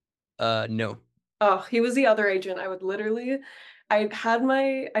TMU? No. Oh, he was the other agent. I would literally, I'd have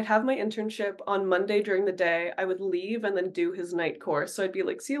my internship on Monday during the day. I would leave and then do his night course. So I'd be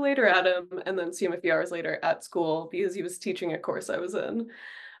like, see you later, Adam, and then see him a few hours later at school because he was teaching a course I was in.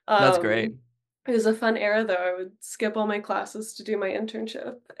 That's great. Um, it was a fun era though. I would skip all my classes to do my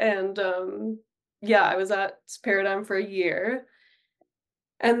internship. And yeah, I was at Paradigm for a year.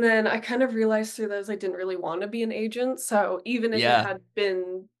 And then I kind of realized through those I didn't really want to be an agent. So Yeah,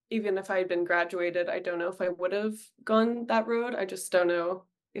 even if I had been graduated, I don't know if I would have gone that road. I just don't know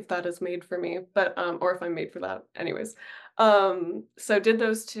if that is made for me, but or if I'm made for that. Anyways. So did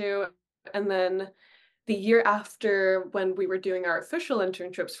those two, and then the year after when we were doing our official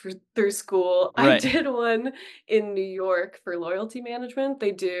internships through school, I right. did one in New York for loyalty management.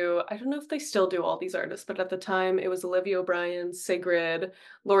 They do, I don't know if they still do all these artists, but at the time it was Olivia O'Brien, Sigrid,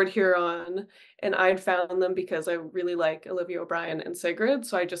 Lord Huron, and I'd found them because I really like Olivia O'Brien and Sigrid.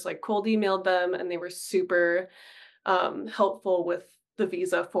 So I just like cold emailed them and they were super helpful with the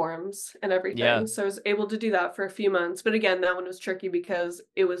visa forms and Yeah, everything. So I was able to do that for a few months. But again, that one was tricky because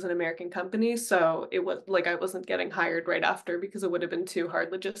it was an American company. So it was like I wasn't getting hired right after because it would have been too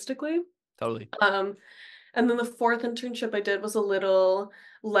hard logistically. totally. Um, and then the fourth internship I did was a little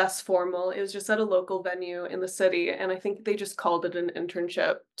less formal. It was just at a local venue in the city. And I think they just called it an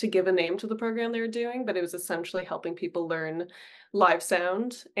internship to give a name to the program they were doing, but it was essentially helping people learn live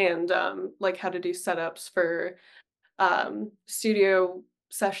sound and like how to do setups for studio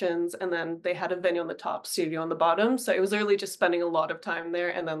sessions, and then they had a venue on the top, studio on the bottom. So it was really just spending a lot of time there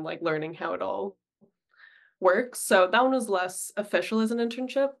and then like learning how it all works. So that one was less official as an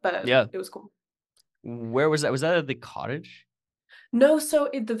internship, but Yeah. it was cool. Where was that? Was that at the cottage? No, so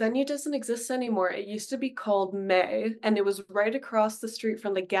the venue doesn't exist anymore. It used to be called May, and it was right across the street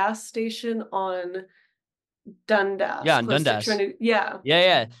from the gas station on Yeah, Dundas, in close to Dundas. Trinity. Yeah. Yeah,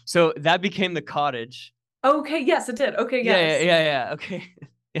 yeah. So that became the cottage. Okay, yes, it did. Okay, Yeah, yeah, yes. yeah, yeah. Okay.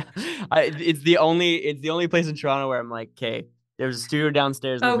 Yeah. It's the only place in Toronto where I'm like, okay, there's a studio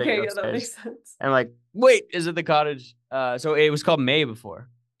downstairs and a venue Okay, yeah, that upstairs. makes sense. And I'm like, wait, is it the cottage? So it was called May before.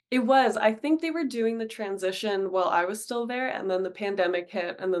 It was. I think they were doing the transition while I was still there, and then the pandemic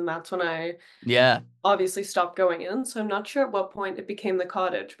hit, and then that's when I Yeah. obviously stopped going in. So I'm not sure at what point it became the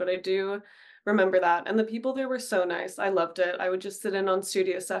cottage, but I do remember that. And the people there were so nice. I loved it. I would just sit in on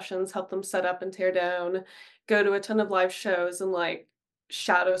studio sessions, help them set up and tear down, go to a ton of live shows, and like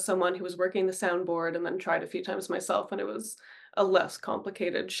shadow someone who was working the soundboard, and then tried a few times myself when it was a less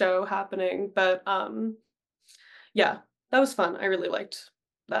complicated show happening. But yeah, that was fun. I really liked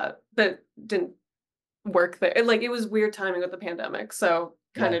that, but didn't work there. Like it was weird timing with the pandemic, so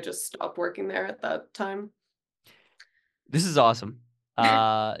kind Yeah. of just stopped working there at that time. This is awesome.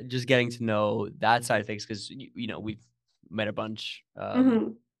 Just getting to know that side of things because we've met a bunch, Hmm.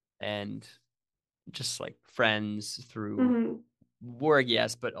 and just like friends through Hmm. work,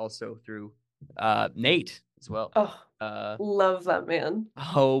 yes, but also through Nate as well. Oh, Uh, love that man.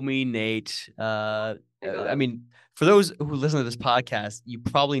 homie Nate. My I God, mean, for those who listen to this podcast, you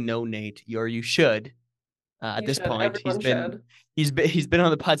probably know Nate, or you should. At you this should. point, Everyone should. he's been on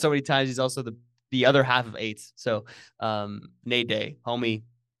the pod so many times. He's also the other half of eights. So, Nate Day, homie,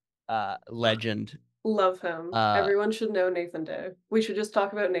 legend. Love him. Uh, Everyone should know Nathan Day. We should just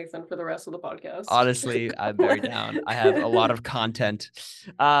talk about Nathan for the rest of the podcast. honestly, I'm very down. I have a lot of content.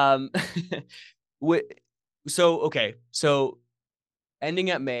 Um, wi- so okay, so ending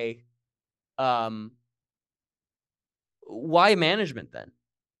at May, um, why management then?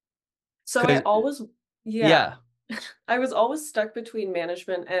 So I Because always, yeah, yeah, I was always stuck between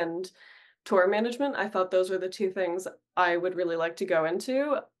management and tour management. I thought those were the two things I would really like to go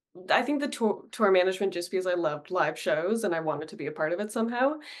into. I think the tour management just because I loved live shows and I wanted to be a part of it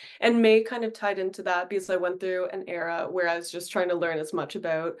somehow. And May kind of tied into that because I went through an era where I was just trying to learn as much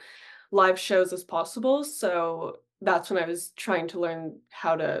about live shows as possible. So that's when I was trying to learn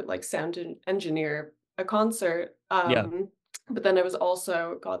how to like engineer a concert. yeah, But then I was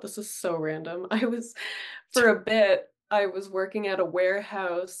also, God, this is so random. For a bit, I was working at a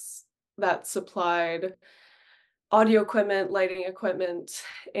warehouse that supplied audio equipment, lighting equipment,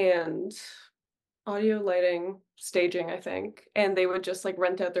 and audio lighting staging, I think. And they would just like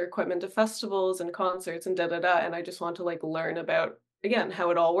rent out their equipment to festivals and concerts and da da da. And I just want to like learn about again how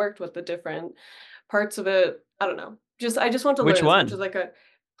it all worked, what the different parts of it. I don't know. I just want to which learn as much as one? I could.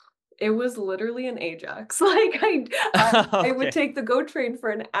 It was literally an Ajax. Like I would Okay. take the GO train for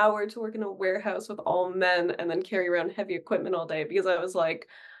an hour to work in a warehouse with all men and then carry around heavy equipment all day because I was like,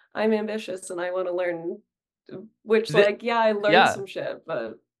 I'm ambitious and I want to learn. Which Th- like, yeah, I learned yeah, some shit,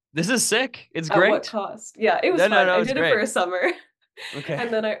 but this is sick. It's at what great. cost? Yeah, it was No, no, fun. no, I it's did it for great. a summer. Okay.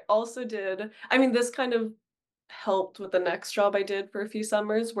 And then I also did, I mean, this kind of helped with the next job I did for a few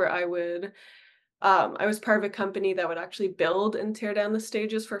summers where I was part of a company that would actually build and tear down the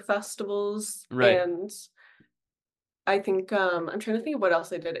stages for festivals. Right. And I think I'm trying to think of what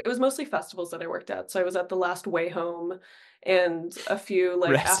else I did. It was mostly festivals that I worked at. So I was at the last Way Home and a few like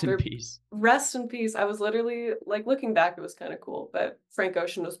Rest in after peace. Rest in Peace. I was literally like looking back, it was kind of cool. But Frank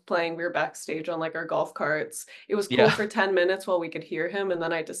Ocean was playing. We were backstage on like our golf carts. It was cool Yeah. for 10 minutes while we could hear him, and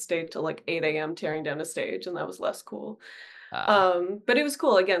then I just stayed till like 8 a.m. tearing down a stage, and that was less cool. Uh, But it was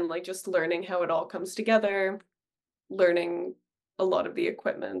cool again, like just learning how it all comes together, learning a lot of the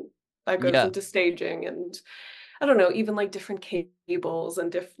equipment that goes yeah. into staging and I don't know, even like different cables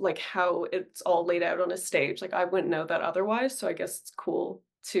and like how it's all laid out on a stage. Like I wouldn't know that otherwise, so I guess it's cool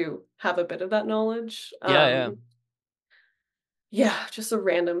to have a bit of that knowledge. Yeah, Yeah, just a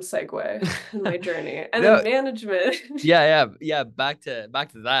random segue in yeah. my journey. And No, then management. yeah. Back to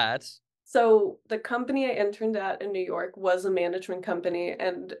that. So the company I interned at in New York was a management company,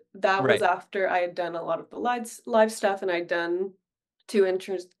 and that was Right. after I had done a lot of the live stuff, and I'd done two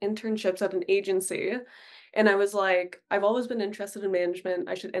internships at an agency. And I was like, I've always been interested in management.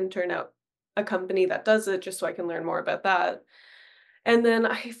 I should intern at a company that does it just so I can learn more about that. And then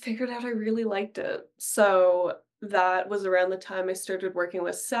I figured out I really liked it. So that was around the time I started working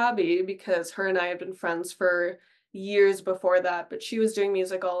with Sabby because her and I had been friends for years before that, but she was doing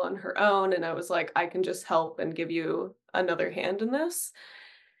music all on her own. And I was like, I can just help and give you another hand in this.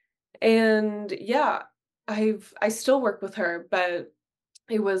 And yeah, I still work with her, but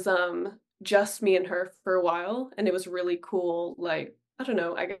it was just me and her for a while, and it was really cool, like, I don't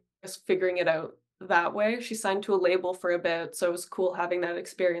know, I guess figuring it out that way. She signed to a label for a bit, so it was cool having that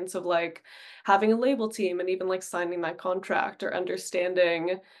experience of like having a label team and even like signing that contract or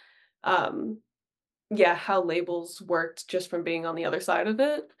understanding um yeah, how labels worked just from being on the other side of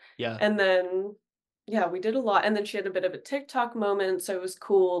it. Yeah. And then yeah, we did a lot. And then she had a bit of a TikTok moment, so it was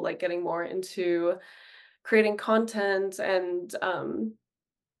cool like getting more into creating content and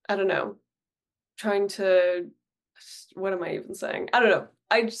I don't know, trying to what am I even saying? I don't know.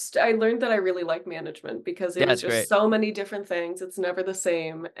 I learned that I really like management because it Yeah, was it's just great. so many different things. It's never the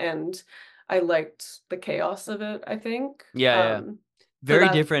same and I liked the chaos of it, I think. Yeah. So Very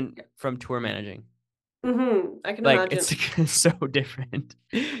that different from tour managing. I can Like imagine. it's so different.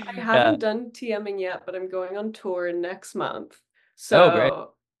 I Yeah. haven't done TMing yet, but I'm going on tour next month. Oh, great.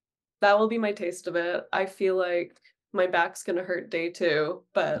 So that will be my taste of it. I feel like my back's gonna hurt day two,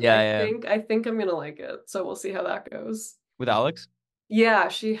 but Yeah. I think I'm gonna like it. So we'll see how that goes. With Alex? Yeah,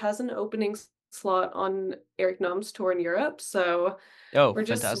 she has an opening slot on Eric Nam's tour in Europe, so Oh, we're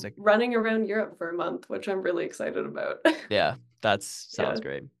just fantastic. running around Europe for a month, which I'm really excited about. Yeah, that Yeah. sounds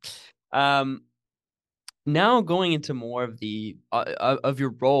great. Um, Now going into more of the of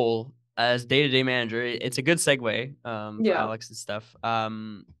your role as day-to-day manager, it's a good segue for Yeah. Alex and stuff.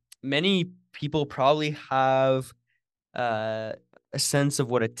 Many people probably have uh, a sense of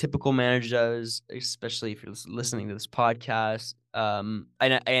what a typical manager does, especially if you're listening to this podcast. And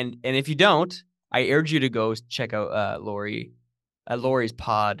if you don't, I urge you to go check out Lori's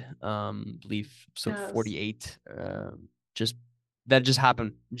pod. I believe episode Yes. 48. Just that just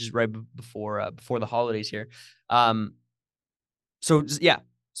happened just right before the holidays here. Um, yeah,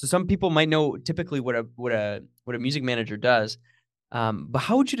 so some people might know typically what a music manager does. But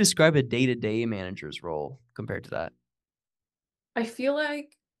how would you describe a day-to-day manager's role compared to that? I feel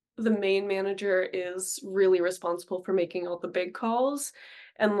like the main manager is really responsible for making all the big calls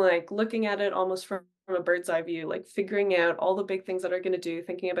and like looking at it almost from a bird's eye view, like figuring out all the big things that are going to do,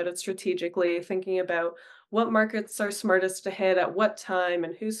 thinking about it strategically, thinking about what markets are smartest to hit at what time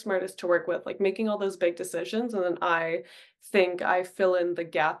and who's smartest to work with, like making all those big decisions. And then I think I fill in the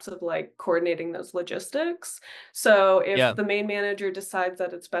gaps of like coordinating those logistics. So if Yeah. the main manager decides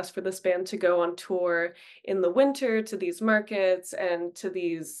that it's best for this band to go on tour in the winter to these markets and to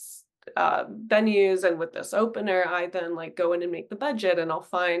these venues and with this opener, I then like go in and make the budget and I'll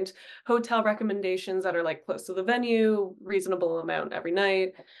find hotel recommendations that are like close to the venue, reasonable amount every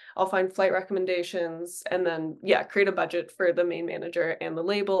night. I'll find flight recommendations and then yeah, create a budget for the main manager and the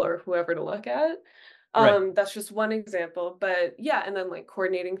label or whoever to look at. Right. That's just one example, but yeah, and then like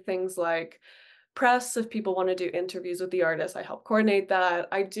coordinating things like press if people want to do interviews with the artist, I help coordinate that.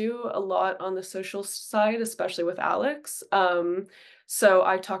 I do a lot on the social side, especially with Alex. So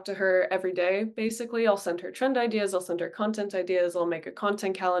I talk to her every day basically. I'll send her trend ideas, I'll send her content ideas, I'll make a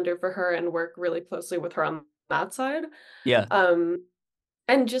content calendar for her and work really closely with her on that side. Yeah. um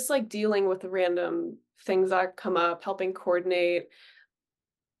and just like dealing with the random things that come up, helping coordinate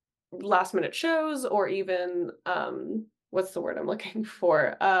last minute shows or even what's the word I'm looking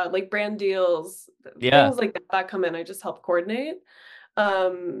for? Like brand deals, Yeah. things like that come in, I just help coordinate.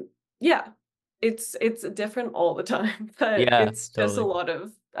 Yeah. It's different all the time, but Yeah. it's just a Totally. lot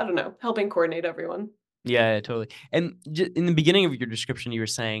of, I don't know, helping coordinate everyone. Yeah, totally. And in the beginning of your description, you were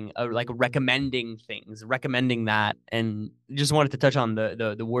saying like recommending things, recommending that, and just wanted to touch on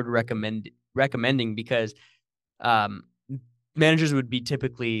the word recommending because um managers would be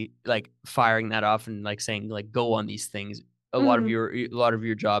typically like firing that off and like saying like go on these things. Mhm. A lot of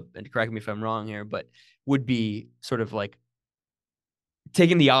your job, and correct me if I'm wrong here, but would be sort of like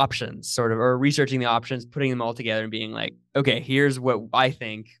taking the options sort of or researching the options, putting them all together and being like, okay, here's what I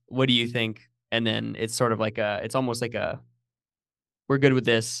think. What do you think? And then it's sort of like it's almost like we're good with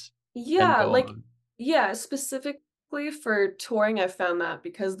this, then Yeah, go like on. yeah, specifically for touring, I found that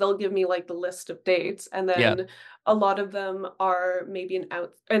because they'll give me like the list of dates, and Yeah. then a lot of them are maybe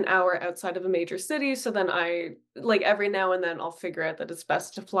an hour outside of a major city. So then I like every now and then I'll figure out that it's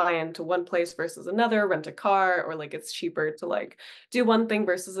best to fly into one place versus another, rent a car, or like it's cheaper to like do one thing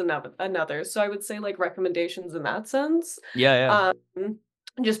versus another. So I would say like recommendations in that sense. Yeah. Yeah. Um,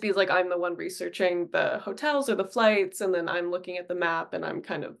 just because like I'm the one researching the hotels or the flights, and then I'm looking at the map and I'm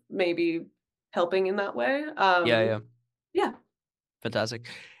kind of maybe helping in that way. Yeah. Yeah. Yeah. Fantastic.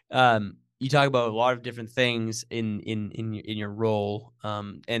 You talk about a lot of different things in your role.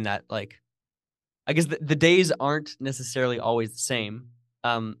 And that like I guess the days aren't necessarily always the same.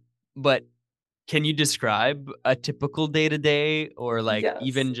 But can you describe a typical day to day or like Yes.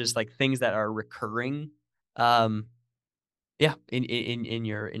 even just like things that are recurring? Um, yeah, in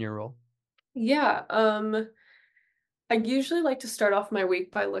your role. Yeah. I usually like to start off my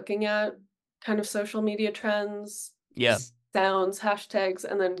week by looking at kind of social media trends, Yeah, sounds, hashtags,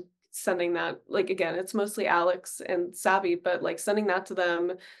 and then sending that, like again, it's mostly Alex and Savvy, but like sending that to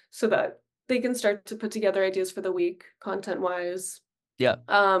them so that they can start to put together ideas for the week, content wise. yeah,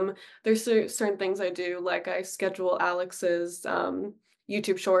 Um, there's certain things I do, like I schedule Alex's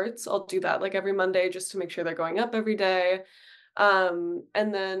YouTube shorts. I'll do that like every Monday just to make sure they're going up every day. And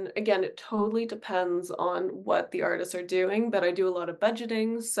then again, it totally depends on what the artists are doing, but I do a lot of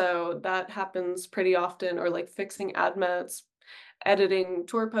budgeting, so that happens pretty often, or like fixing ad mats, editing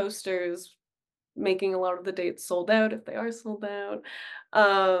tour posters, making a lot of the dates sold out if they are sold out.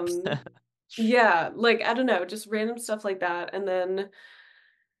 Um, yeah, like I don't know, just random stuff like that. And then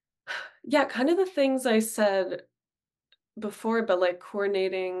yeah, kind of the things I said before, but like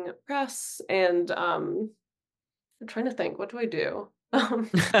coordinating press and I'm trying to think, what do I do? so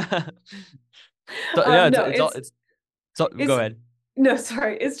yeah, No, it's so go it's ahead. no,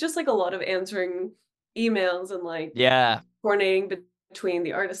 sorry. It's just like a lot of answering emails and like Yeah. coordinating between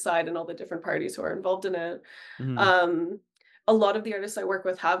the artist side and all the different parties who are involved in it. Mhm. Um, a lot of the artists I work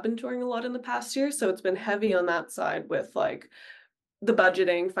with have been touring a lot in the past year, so it's been heavy on that side with like the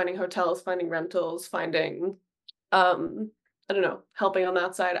budgeting, finding hotels, finding rentals, finding um I don't know, helping on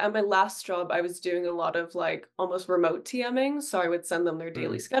that side. At my last job, I was doing a lot of like almost remote TMing, so I would send them their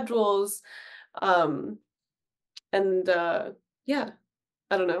daily Mm. schedules. Um, and yeah,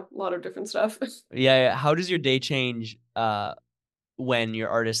 I don't know, a lot of different stuff. Yeah, yeah. How does your day change when your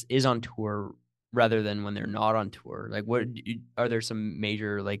artist is on tour rather than when they're not on tour? Like are there some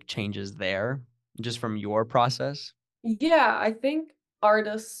major like changes there just from your process? Yeah, I think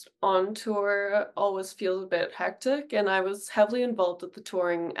artists on tour always feels a bit hectic, and I was heavily involved with the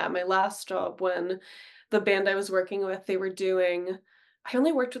touring at my last job when the band I was working with, they were doing I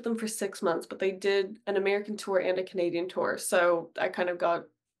only worked with them for 6 months, but they did an American tour and a Canadian tour, so I kind of got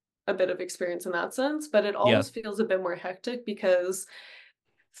a bit of experience in that sense, but it Yeah. always feels a bit more hectic because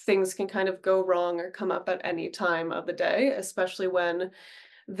things can kind of go wrong or come up at any time of the day, especially when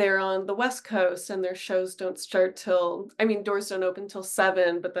they're on the West Coast and their shows don't start till, I mean, doors don't open till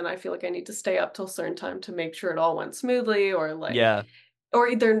 7, but then I feel like I need to stay up till a certain time to make sure it all went smoothly, or like, Yeah. or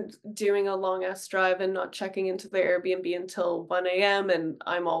either doing a long ass drive and not checking into the Airbnb until 1 a.m. And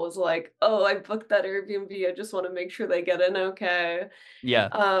I'm always like, oh, I booked that Airbnb. I just want to make sure they get in okay. Yeah.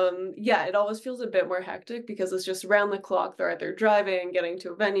 Yeah, it always feels a bit more hectic because it's just round the clock. They're either driving, getting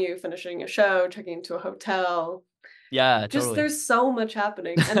to a venue, finishing a show, checking into a hotel. Yeah, Just totally. there's so much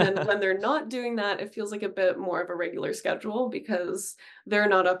happening. And then when they're not doing that, it feels like a bit more of a regular schedule because they're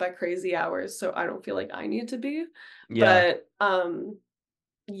not up at crazy hours. So I don't feel like I need to be. Yeah. But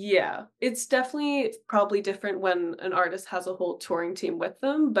yeah, it's definitely probably different when an artist has a whole touring team with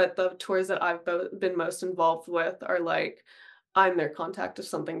them, but the tours that I've been most involved with are like I'm their contact if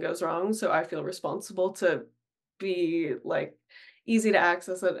something goes wrong, so I feel responsible to be like easy to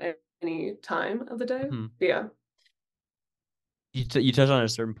access at any time of the day. Mhm. But yeah. You touched on a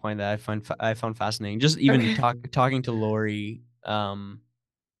certain point that I found fascinating. Just even Okay. talking to Lori,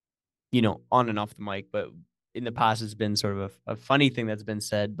 you know, on and off the mic, but in the past it's been sort of a funny thing that's been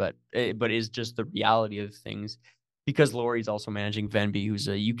said, but is just the reality of things. Because Lori's also managing Venby, who's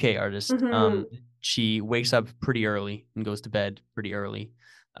a UK artist. Mhm. She wakes up pretty early and goes to bed pretty early.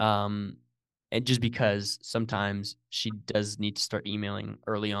 Um, and just because sometimes she does need to start emailing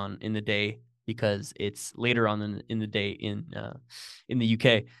early on in the day because it's later on in the day in the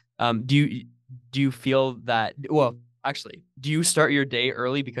UK. Do you feel that, well, actually, do you start your day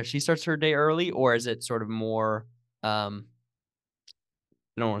early because she starts her day early, or is it sort of more, I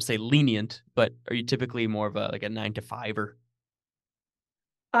don't want to say lenient, but are you typically more of a like a 9 to 5er?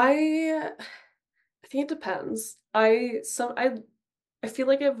 I I think it depends. I feel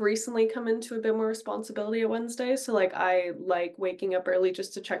like I've recently come into a bit more responsibility at Wednesday, so, like, I like waking up early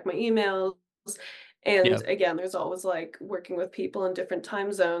just to check my emails, and Yeah, again, there's always, like, working with people in different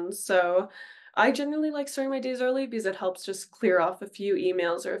time zones, so I generally like starting my days early because it helps just clear off a few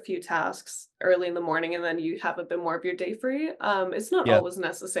emails or a few tasks early in the morning, and then you have a bit more of your day free. It's not yeah, always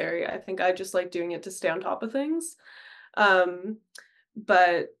necessary, I think I just like doing it to stay on top of things. Um,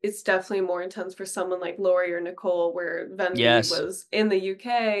 but it's definitely more intense for someone like Lori or Nicole, where Venby yes, was in the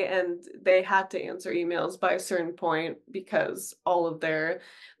UK and they had to answer emails by a certain point because all of their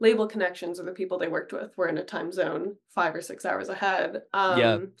label connections or the people they worked with were in a time zone 5 or 6 hours ahead.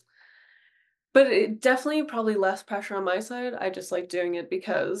 yeah, But it definitely probably less pressure on my side. I just like doing it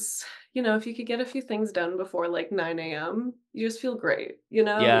because, if you could get a few things done before like 9 a.m., you just feel great,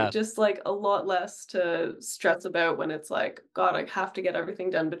 yeah, just like a lot less to stress about when it's like, God, I have to get everything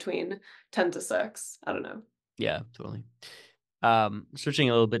done between 10 to 6. I don't know. yeah, totally. Switching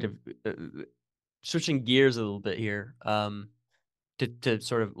a little bit of switching gears a little bit here. To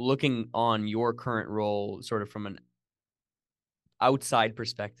sort of looking on your current role, sort of from an outside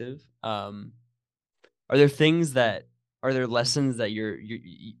perspective. Are there things that are there lessons that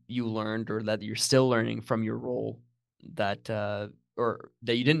you learned or that you're still learning from your role that or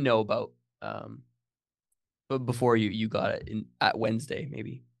that you didn't know about um but before you got it in at Wednesday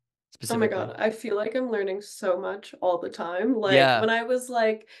maybe Oh my specifically? God, I feel like I'm learning so much all the time. Like Yeah. when I was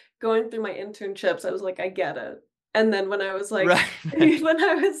like going through my internships, I was like, I get it. And then when I was like, Right. Right. when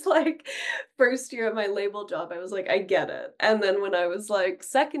I was like first year at my label job, I was like, I get it. And then when I was like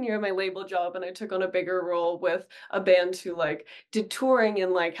second year at my label job and I took on a bigger role with a band who like did touring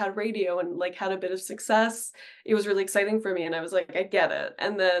and like had radio and like had a bit of success, it was really exciting for me. And I was like, I get it.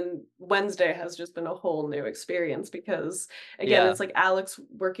 And then Wednesday has just been a whole new experience because again, Yeah. it's like Alex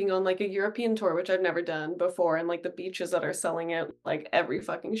working on like a European tour, which I've never done before, and like the beaches that are selling it like every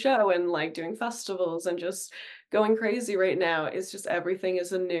fucking show and like doing festivals and just going crazy right now. It's just everything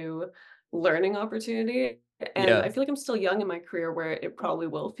is a new learning opportunity. And Yeah. I feel like I'm still young in my career where it probably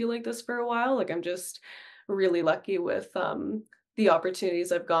will feel like this for a while. Like I'm just really lucky with the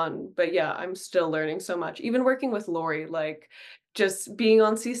opportunities I've gotten. But yeah, I'm still learning so much. Even working with Lori, like just being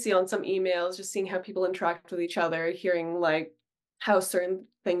on CC on some emails, just seeing how people interact with each other, hearing like how certain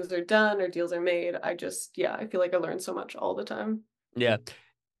things are done or deals are made. Yeah, I feel like I learn so much all the time. Yeah.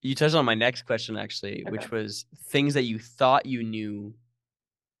 You touched on my next question actually, Okay. which was things that you thought you knew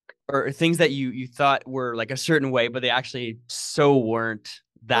or things that you thought were like a certain way, but they actually so weren't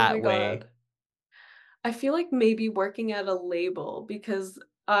Oh my that way. God. I feel like maybe working at a label because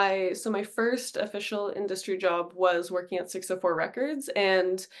my first official industry job was working at 604 Records.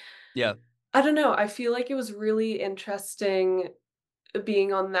 And Yeah. I don't know, I feel like it was really interesting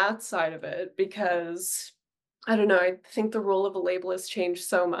being on that side of it because I don't know, I think the role of a label has changed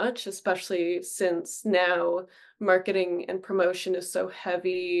so much, especially since now marketing and promotion is so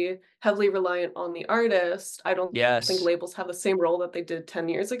heavily reliant on the artist. I don't think Yes. labels have the same role that they did 10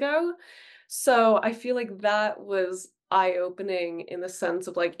 years ago. So I feel like that was eye-opening in the sense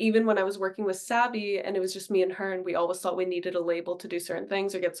of like even when I was working with Sabby and it was just me and her and we always thought we needed a label to do certain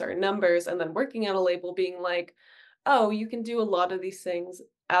things or get certain numbers, and then working at a label being like, oh, you can do a lot of these things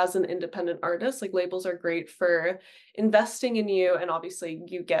as an independent artist. Like labels are great for investing in you and obviously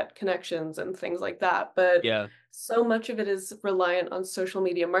you get connections and things like that. But Yeah. so much of it is reliant on social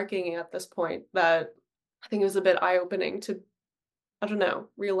media marketing at this point that I think it was a bit eye-opening to, I don't know,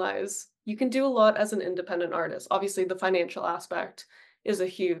 realize you can do a lot as an independent artist. Obviously, the financial aspect is a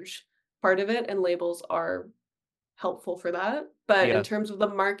huge part of it, and labels are helpful for that. But in Yeah. terms of the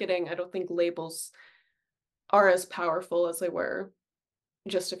marketing, I don't think labels are as powerful as they were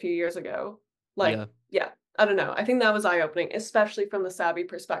just a few years ago. Like, Yeah. yeah, I don't know. I think that was eye-opening, especially from the savvy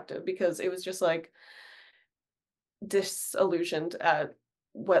perspective, because it was just like disillusioned at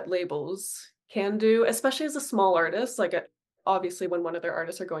what labels can do, especially as a small artist. Like, obviously, when one of their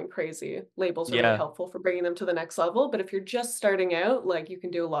artists are going crazy, labels are really Yeah. helpful for bringing them to the next level. But if you're just starting out, like, you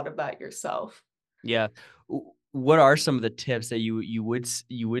can do a lot of that yourself. Yeah. What are some of the tips that you would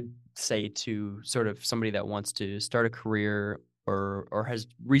say to sort of somebody that wants to start a career or has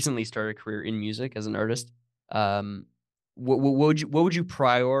recently started a career in music as an artist? Um, what would you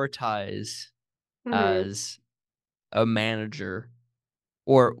prioritize Mhm. as a manager,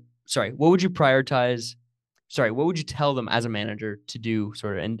 or sorry, what would you prioritize? Sorry, what would you tell them as a manager to do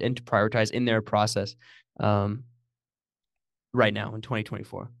sort of and to prioritize in their process um, right now in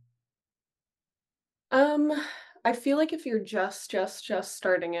 2024? Um, I feel like if you're just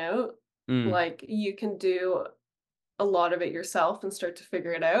starting out, Mm, like, you can do a lot of it yourself and start to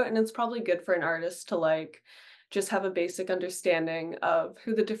figure it out. And it's probably good for an artist to like just have a basic understanding of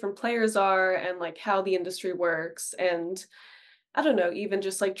who the different players are and like how the industry works. And I don't know, even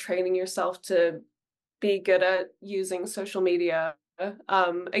just like training yourself to be good at using social media.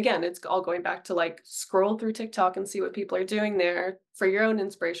 Again, it's all going back to like scroll through TikTok and see what people are doing there for your own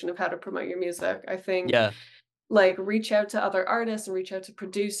inspiration of how to promote your music. I think yeah, like reach out to other artists and reach out to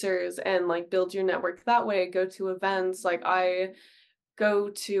producers and like build your network that way, go to events. Like I go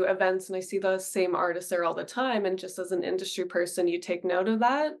to events and I see the same artists there all the time, and just as an industry person you take note of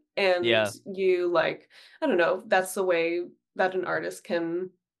that and yeah, you like, I don't know, that's the way that an artist can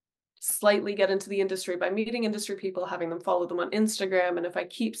slightly get into the industry, by meeting industry people, having them follow them on Instagram, and if I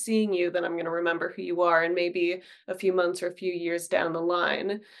keep seeing you then I'm going to remember who you are, and maybe a few months or a few years down the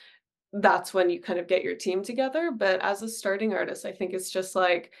line that's when you kind of get your team together. But as a starting artist, I think it's just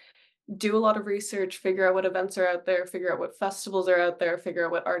like do a lot of research, figure out what events are out there, figure out what festivals are out there, figure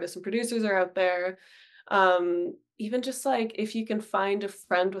out what artists and producers are out there. Even just like if you can find a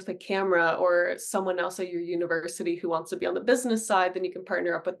friend with a camera or someone else at your university who wants to be on the business side, then you can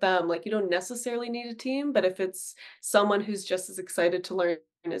partner up with them. Like you don't necessarily need a team, but if it's someone who's just as excited to learn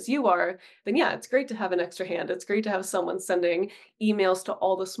as you are, then yeah, it's great to have an extra hand. It's great to have someone sending emails to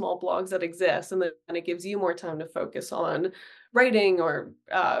all the small blogs that exist, and then it gives you more time to focus on writing or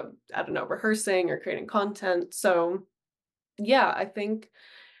I don't know, rehearsing or creating content. So yeah, I think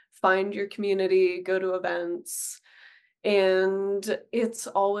find your community, go to events, and it's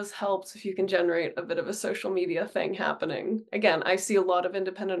always helps if you can generate a bit of a social media thing happening. Again, I see a lot of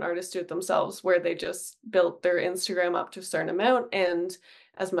independent artists do it themselves where they just built their Instagram up to a certain amount. And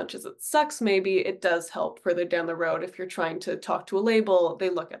as much as it sucks, maybe it does help further down the road. If you're trying to talk to a label, they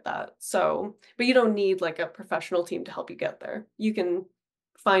look at that. So, but you don't need like a professional team to help you get there. You can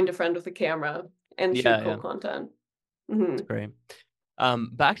find a friend with a camera and shoot yeah, cool yeah. content. It's Hmm. great.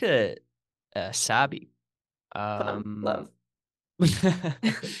 Back to Sabi. Fun. Um, Love.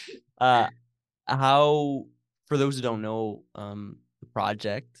 uh, how for those who don't know the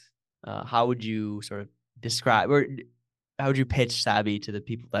project, how would you sort of describe or how would you pitch Sabi to the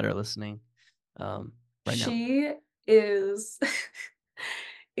people that are listening right now? She is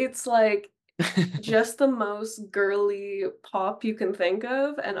it's like just the most girly pop you can think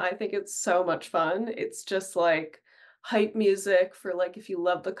of, and I think it's so much fun. It's just like hype music for like if you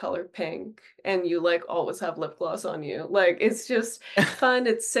love the color pink and you like always have lip gloss on you. Like it's just fun,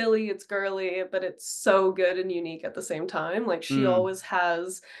 it's silly, it's girly, but it's so good and unique at the same time. Like she Mm, always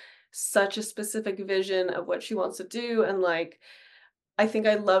has such a specific vision of what she wants to do, and like I think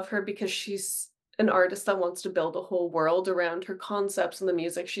I love her because she's an artist that wants to build a whole world around her concepts and the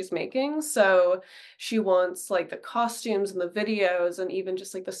music she's making. So she wants like the costumes and the videos and even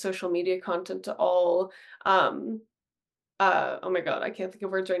just like the social media content to all um oh my God, I can't think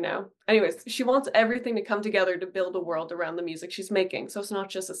of words right now. Anyways, she wants everything to come together to build a world around the music she's making. So it's not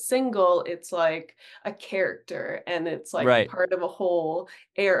just a single, it's like a character and it's like Right. part of a whole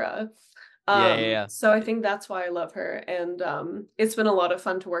era. Yeah, yeah, yeah. So I think that's why I love her. And it's been a lot of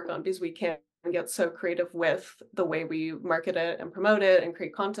fun to work on because we can get so creative with the way we market it and promote it and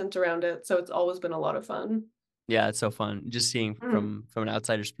create content around it. So it's always been a lot of fun. Yeah, it's so fun just seeing Mm. from an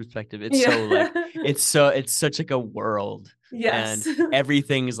outsider's perspective. It's Yeah. so like it's such like a world, and Yes.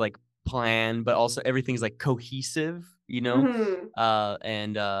 everything's like planned, but also everything's like cohesive, you know? Hmm. Uh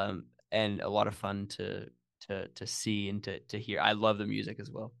and a lot of fun to see and to hear. I love the music as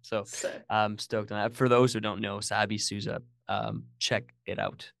well. So Sick. I'm stoked on that. For those who don't know, Sabi Souza, check it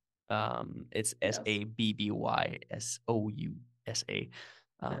out. It's Yes. SABBYSOUSA.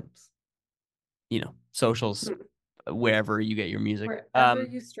 Um, Nice. socials Mhm. wherever you get your music. Wherever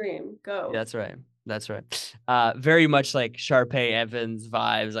you stream, Yeah, go. that's right. That's right. Very much like Sharpay Evans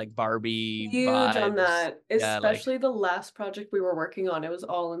vibes, like Barbie Huge on vibes. that, Yeah, like especially the last project we were working on. It was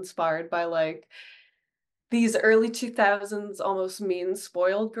all inspired by like these early 2000s almost mean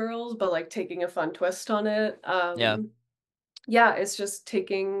spoiled girls, but like taking a fun twist on it. yeah, Yeah, it's just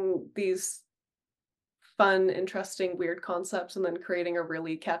taking these fun, interesting, weird concepts and then creating a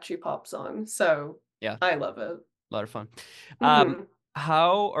really catchy pop song. So yeah, I love it. a lot of fun. Um, Hmm.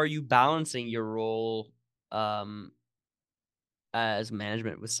 how are you balancing your role as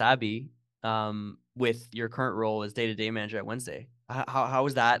management with Sabi with your current role as day-to-day manager at Wednesday? How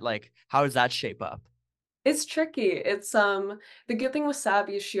is that like? How does that shape up? It's tricky. It's the good thing with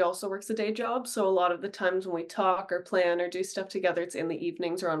Sabby is she also works a day job, so a lot of the times when we talk or plan or do stuff together, it's in the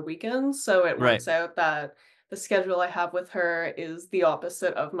evenings or on weekends. So it Right. works out that the schedule I have with her is the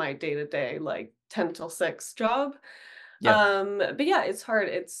opposite of my day-to-day, like 10 till 6 job. Yeah. But yeah, it's hard.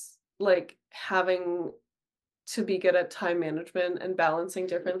 It's like having to be good at time management and balancing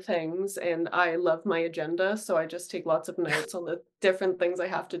different things. And I love my agenda, so I just take lots of notes on the different things I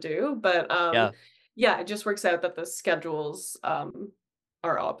have to do. But Yeah. yeah, it just works out that the schedules are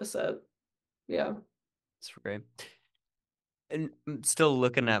opposite. Yeah. It's great. And I'm still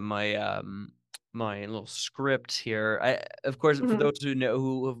looking at my little script here. I of course for Mhm. those who know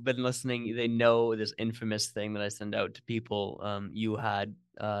who have been listening, they know this infamous thing that I send out to people. You had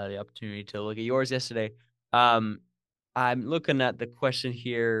the opportunity to look at yours yesterday. Um, I'm looking at the question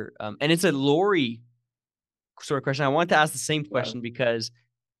here, and it's a Lori sort of question. I want to ask the same Yeah. question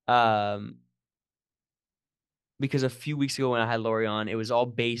um because a few weeks ago when I had Lori on, it was all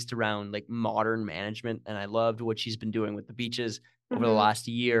based around like modern management, and I loved what she's been doing with the beaches over the Hmm. last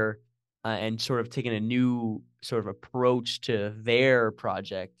year, and sort of taking a new sort of approach to their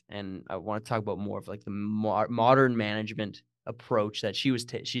project. And I want to talk about more of like the modern management approach that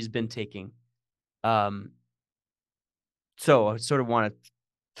she's been taking. Um, so I sort of want to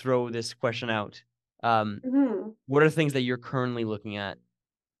throw this question out. Um, Hmm. what are things that you're currently looking at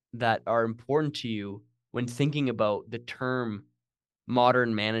that are important to you when thinking about the term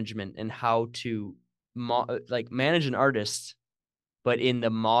modern management and how to like manage an artist, but in the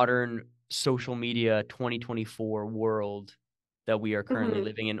modern social media 2024 world that we are currently Hmm.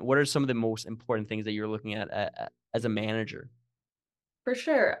 living in? What are some of the most important things that you're looking at as a manager? For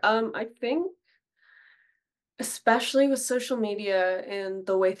sure. I think especially with social media and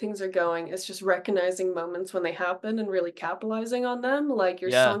the way things are going, it's just recognizing moments when they happen and really capitalizing on them. Like your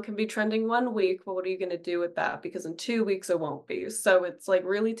Yeah, song can be trending 1 week, but what are you going to do with that? Because in 2 weeks it won't be. So it's like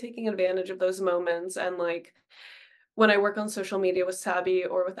really taking advantage of those moments and like when I work on social media with Sabby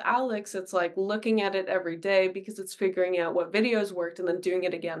or with Alex, it's like looking at it every day because it's figuring out what videos worked and then doing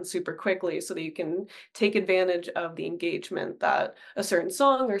it again super quickly so that you can take advantage of the engagement that a certain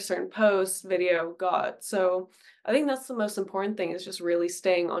song or certain post video got. So I think that's the most important thing is just really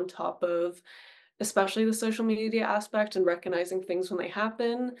staying on top of especially the social media aspect and recognizing things when they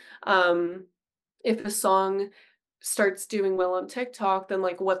happen. Um, if a song starts doing well on TikTok, then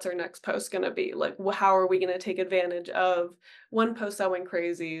like what's our next post gonna be? Like how are we gonna take advantage of one post that went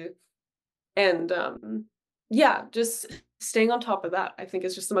crazy? And yeah, just staying on top of that, I think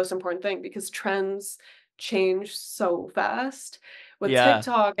is just the most important thing because trends change so fast with yeah,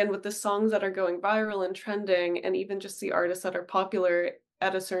 TikTok and with the songs that are going viral and trending and even just the artists that are popular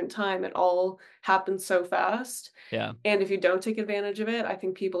at a certain time, it all happens so fast. yeah. And if you don't take advantage of it, I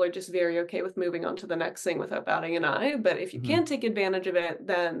think people are just very okay with moving on to the next thing without batting an eye. But if you Hmm. can take advantage of it,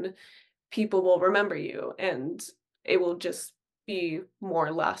 then people will remember you and it will just be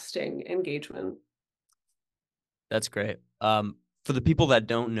more lasting engagement. That's great. For the people that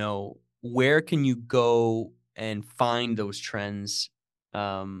don't know, where can you go and find those trends?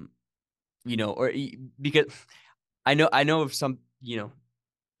 Um, or because I know of some,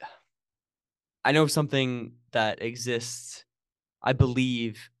 I know of something that exists. I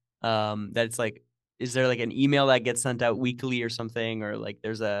believe that it's like, is there like an email that gets sent out weekly or something, or like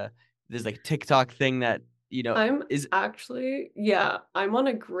there's like TikTok thing that I'm is actually, yeah, I'm on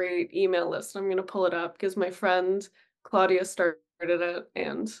a great email list. I'm gonna pull it up because my friend Claudia started it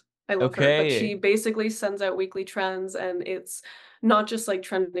and I love her. But she okay. basically sends out weekly trends and it's not just like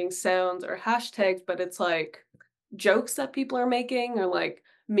trending sounds or hashtags, but it's like jokes that people are making or like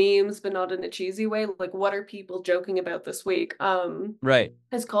memes, but not in a cheesy way. Like what are people joking about this week? Right.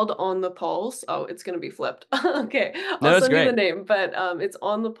 It's called On the Pulse. Oh, it's gonna be flipped. Okay, No, I'll that's send you the great. name, but it's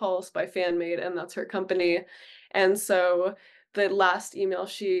On the Pulse by Fanmade, and that's her company. And so the last email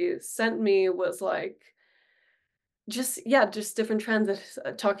she sent me was like just yeah, just different trends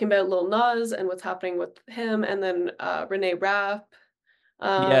talking about Lil Nas and what's happening with him, and then Renee Rapp.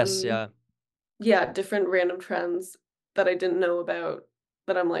 Yes, Um, yeah. yeah, different random trends that I didn't know about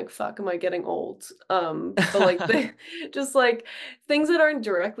that I'm like, fuck, am I getting old? But like they just like things that aren't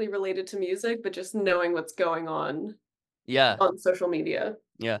directly related to music, but just knowing what's going Yeah. on social media.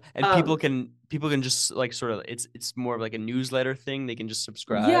 Yeah. And Um, people can just like sort of, it's more of like a newsletter thing. They can just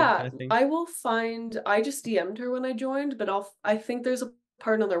subscribe yeah, kind of thing. I will find I just DM'd her when I joined, but I think there's a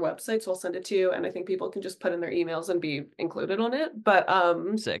part on their website, so I'll send it to you, and I think people can just put in their emails and be included on it. But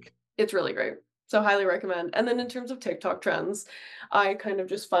Sick. it's really great. So highly recommend. And then in terms of TikTok trends, I kind of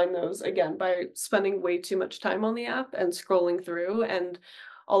just find those again by spending way too much time on the app and scrolling through. And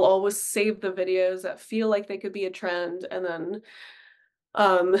I'll always save the videos that feel like they could be a trend and then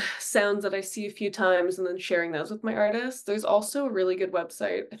sounds that I see a few times and then sharing those with my artists. There's also a really good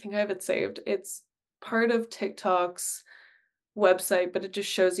website. I think I have it saved. It's part of TikTok's website, but it just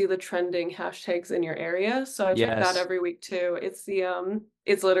shows you the trending hashtags in your area. So I check that Yes. every week too.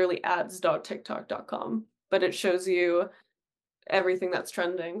 It's literally ads.tiktok.com, but it shows you everything that's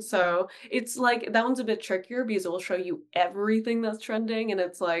trending. So it's like that one's a bit trickier because it will show you everything that's trending and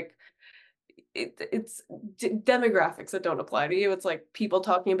it's like it's demographics that don't apply to you. It's like people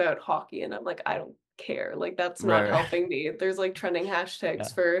talking about hockey and I'm like I don't care. Like that's Right, not right. helping me. There's like trending Yeah.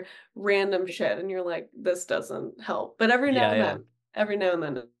 hashtags for random shit and you're like this doesn't help. But Yeah, yeah. every now and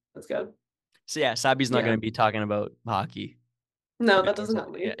then it's good. So yeah, Sabi's not Yeah. going to be talking about hockey, No, that or doesn't help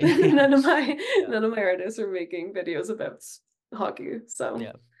something. me. Yeah. Yeah. Yeah. None of my artists are making videos about hockey. So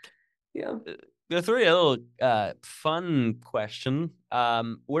Yeah. yeah. Gonna throw you a little fun question.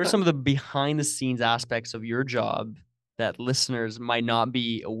 What are some of Fun. the behind the scenes aspects of your job that listeners might not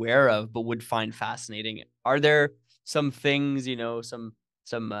be aware of but would find fascinating? Are there some things, some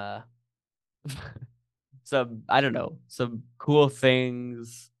some, I don't know, some cool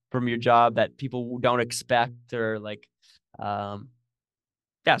things from your job that people don't expect, or like um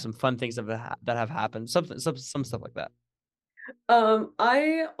yeah, some fun things that have happened, something, some stuff like that.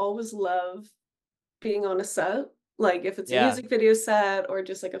 I always love being on a set, like if it's a Yeah. music video set or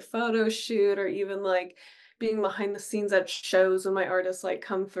just like a photo shoot or even like being behind the scenes at shows when my artists like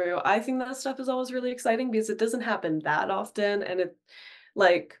come through. I think that stuff is always really exciting because it doesn't happen that often and it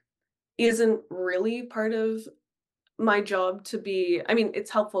like isn't really part of my job to be I mean, it's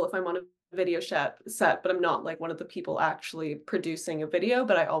helpful if I'm on a video set, but I'm not like one of the people actually producing a video,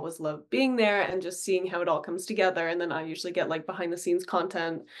 but I always love being there and just seeing how it all comes together. And then I usually get like behind the scenes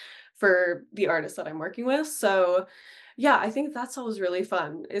content for the artists that I'm working with. So yeah, I think that's always really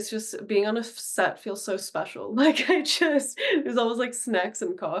fun. It's just being on a set feels so special. Like there's always like snacks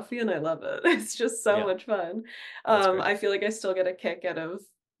and coffee and I love it. It's just so Yeah, much fun. that's great. I feel like I still get a kick out of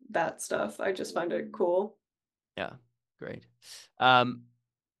that stuff. I just find it cool. Yeah, great. Um,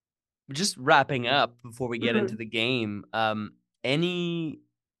 just wrapping up before we get into Mhm. the game. Any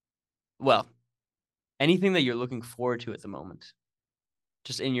well, anything that you're looking forward to at the moment,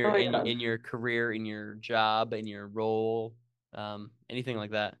 just in your Oh my in God. in your career, in your job, in your role, anything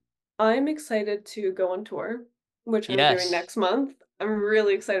like that. I'm excited to go on tour, which I'm doing Yes. next month. I'm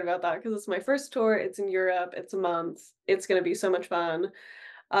really excited about that because it's my first tour. It's in Europe. It's a month. It's going to be so much fun.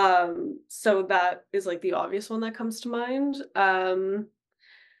 So that is like the obvious one that comes to mind.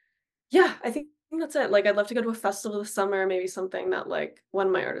 Yeah, I think that's it. Like I'd love to go to a festival this summer, maybe something that like one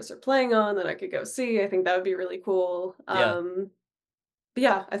of my artists are playing on that I could go see. I think that would be really cool. Yeah. But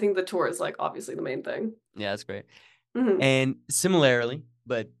yeah, I think the tour is like obviously the main thing. Yeah, that's great. Mhm. And similarly,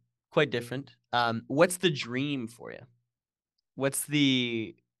 but quite different. What's the dream for you? What's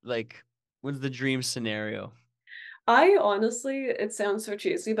the like? What's the dream scenario? I honestly, it sounds so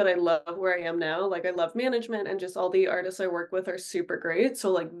cheesy, but I love where I am now. Like I love management and just all the artists I work with are super great. So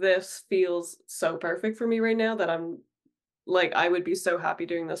like this feels so perfect for me right now that I'm like I would be so happy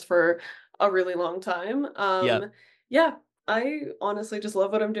doing this for a really long time. Yeah. Yeah, I honestly just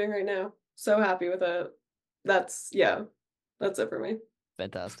love what I'm doing right now. So happy with it. Yeah, that's it for me.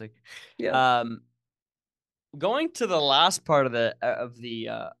 Fantastic. Yeah, Um, Going to the last part of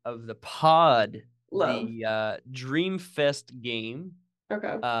the pod, love. the Dreamfest game. Okay.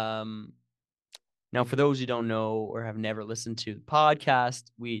 Um, Now, for those who don't know or have never listened to the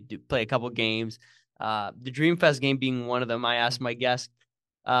podcast, we do play a couple games. The Dreamfest game being one of them. I asked my guest,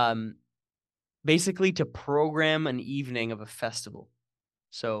 um, basically to program an evening of a festival.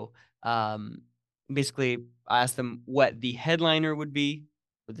 So, um, basically, I asked them what the headliner would be,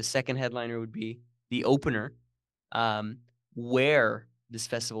 what the second headliner would be, the opener, um, where this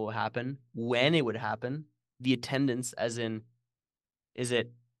festival will happen, when it would happen, the attendance, as in, is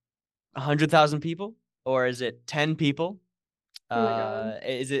it 100,000 people or is it 10 people? Oh my God.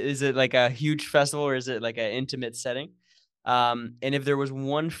 Is it like a huge festival or is it like an intimate setting? And if there was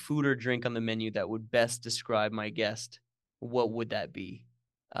one food or drink on the menu that would best describe my guest, what would that be?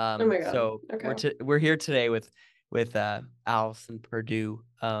 Oh my God. So Okay. we're here today with Alison Perdue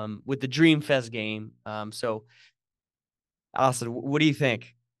with the Dreamfest game. So Alison, what do you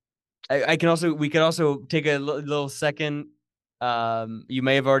think? I can also we could also take a little second. You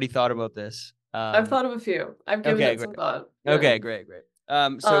may have already thought about this. I've thought of a few. I've given Okay, it great. some thought. Yeah. Okay, great.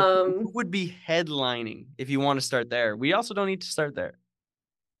 So who Um, would be headlining if you want to start there? We also don't need to start there.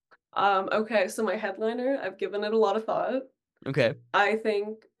 okay, so my headliner, I've given it a lot of thought. Okay. I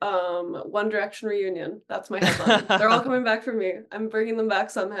think One Direction reunion. That's my headliner. They're all coming back for me. I'm bringing them back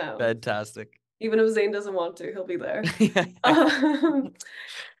somehow. Fantastic. Even if Zayn doesn't want to, he'll be there. Yeah. Um,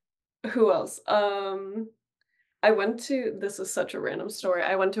 who else? I went to this is such a random story.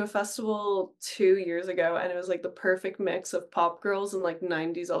 I went to a festival 2 years ago and it was like the perfect mix of pop girls and like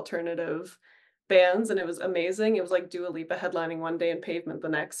 90s alternative bands and it was amazing. It was like Dua Lipa headlining one day and Pavement the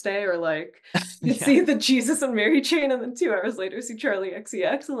next day, or like you'd Yeah. see the Jesus and Mary chain and then 2 hours later see Charlie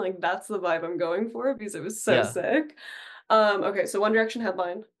XCX, and like that's the vibe I'm going for because it was so Yeah. sick. Okay, so One Direction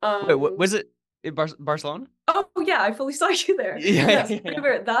headline. Wait, what was it? In Barcelona? Oh yeah, I fully saw you there. Yeah, Yes, yeah, yeah.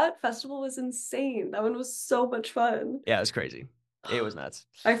 Primavera. That festival was insane. That one was so much fun. Yeah, it was crazy. It was nuts.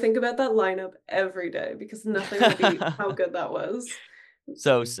 I think about that lineup every day because nothing will beat how good that was.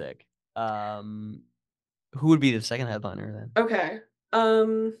 So sick. Um, who would be the second headliner then? Okay.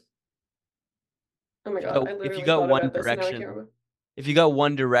 Um, oh my If you God, got I if you literally got thought One about this and now I can't Direction, remember. if you got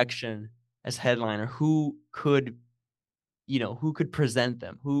One Direction as headliner, who could present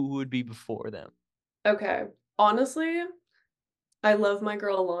them? Who would be before them? Okay. Honestly, I love my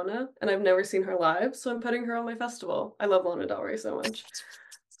girl Lana and I've never seen her live, so I'm putting her on my festival. I love Lana Del Rey so much.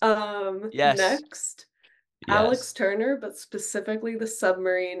 Yes. Next, Alex Yes. Turner, but specifically the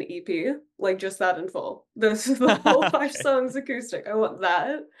Submarine EP, like just that in full. This is the whole five Okay. songs acoustic. I want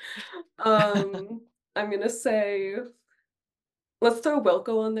that. Um, I'm gonna say let's throw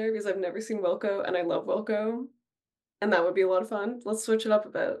Wilco on there because I've never seen Wilco and I love Wilco, and that would be a lot of fun. Let's switch it up a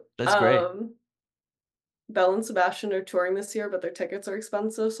bit. That's great. Belle and Sebastian are touring this year, but their tickets are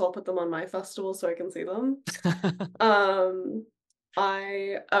expensive, so I'll put them on my festival so I can see them. Um,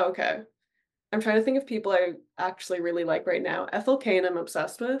 okay. I'm trying to think of people I actually really like right now. Ethel Kane, I'm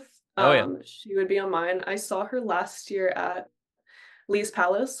obsessed with. Oh yeah. She would be on mine. I saw her last year at Lee's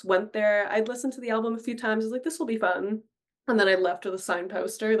Palace, went there. I'd listened to the album a few times. I was like, this will be fun. And then I left with a signed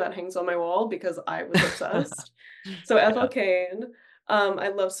poster that hangs on my wall because I was obsessed. So Ethel Yeah. Kane. I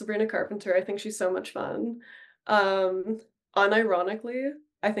love Sabrina Carpenter. I think she's so much fun. Um, Unironically,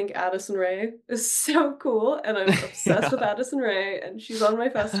 I think Addison Rae is so cool, and I'm obsessed with Yeah. Addison Rae, and she's on my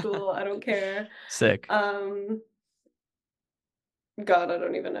festival. I don't care. Sick. Um, God, I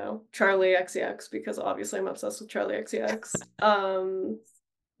don't even know. Charlie XCX, because obviously I'm obsessed with Charlie XCX.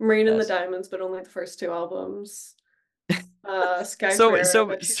 Marine and the Yes. Diamonds, but only the first two albums. Sky So Ferreira, so,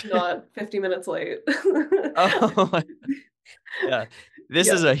 but she's not 50 minutes late. oh yeah. This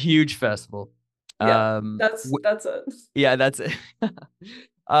is Yeah, a huge festival. yeah, Um w- that's it. yeah, that's it.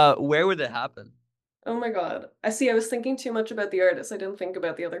 Where would it happen? Oh my God. I see, I was thinking too much about the artist. I didn't think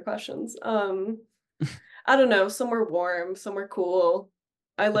about the other questions. I don't know, somewhere warm, somewhere cool.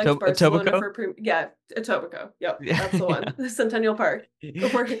 I liked Barcelona Etobicoke? for yeah, Etobicoke. Yep, Yeah. that's the one. Centennial Park.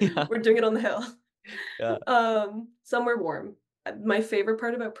 We're Yeah. we're doing it on the hill. Yeah. Somewhere warm. My favorite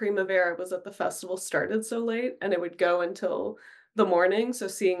part about Primavera was that the festival started so late and it would go until the morning. So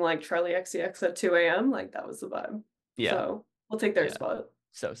seeing like Charlie XCX at 2 a.m., like that was the vibe. Yeah. So we'll take their Yeah. spot.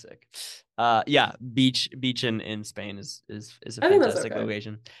 So sick. Yeah, beach in Spain is a I think that's fantastic okay.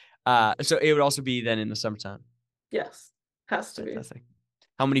 location. So it would also be then in the summertime. Yes, has to be. Fantastic.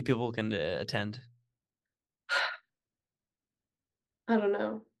 How many people can attend? I don't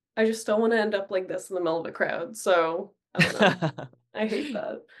know. I just don't want to end up like this in the middle of a crowd. So I don't know. I hate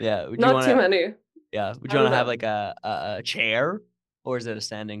that. Yeah. Not too many. Would I you want don't to have know. like a chair, or is it a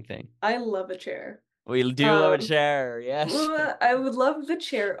standing thing? I love a chair. We do love a Um, chair. Yes. I would love the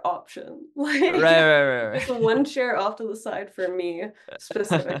chair option. Right, Like right, just right, one chair off to the side for me right.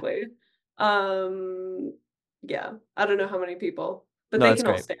 specifically. Um, yeah, I don't know how many people, but No, they that's can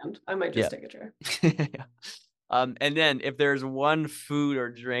all great. stand. I might Yeah. just take a chair. Yeah. And then if there's one food or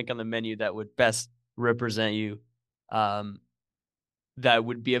drink on the menu that would best represent you, um, that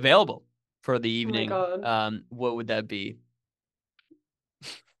would be available for the Oh my evening, God. what would that be?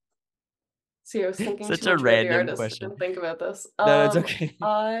 See, I was thinking too Such a much about the random artist. I question. didn't think about this. No, it's okay.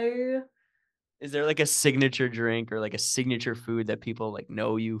 I Is there like a signature drink or like a signature food that people like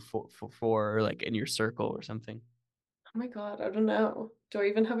know you for or like in your circle or something? Oh my God, I don't know. Do I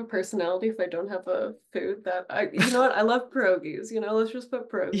even have a personality if I don't have a food that you know what? I love pierogies. Let's just put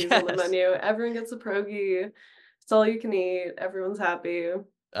pierogies on the Yes, menu. Everyone gets a pierogi. It's all you can eat. Everyone's happy.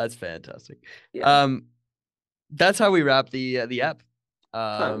 that's fantastic. Yeah, Um, that's how we wrap the app.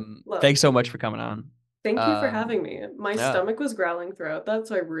 fun. Love. Thanks so much for coming on. Thank you for Um, having me. My yeah, stomach was growling throughout that,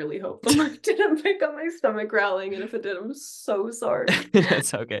 so I really hope the mic didn't pick up my stomach growling. And if it did, I'm so sorry.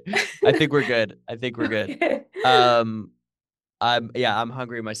 that's okay. I think we're good. I think we're good. Okay. Um, I'm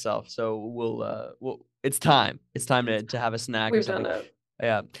hungry myself, so we'll it's time. It's time to have a snack or We've done something. it.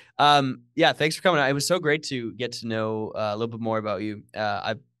 Yeah. Yeah, thanks for coming on. It was so great to get to know a little bit more about you.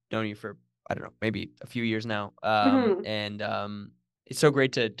 I've known you for, I don't know, maybe a few years now. Mhm. And it's so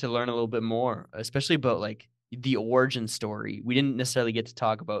great to learn a little bit more, especially about like the origin story. We didn't necessarily get to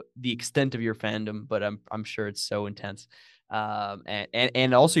talk about the extent of your fandom, but I'm sure it's so intense.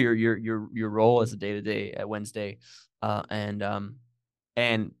 And also your role as a day-to-day at Wednesday.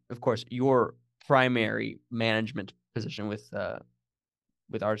 And of course your primary management position with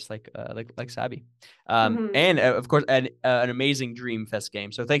artists like Sabi, Mhm. and of course an amazing Dream Fest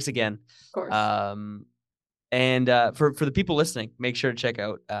game. So thanks again, Of course. um, and for the people listening, make sure to check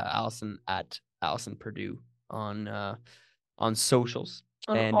out Alison at Alison Perdue on socials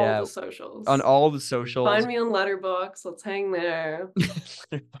On and all the on socials. all the Find socials. me on Letterboxd. Let's hang there.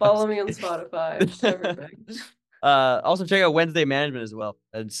 Follow me on Spotify. Everything. Also check out Wednesday Management as well.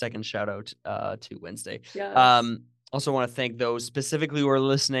 A second shout out to Wednesday. Yes. Also want to thank those specifically who are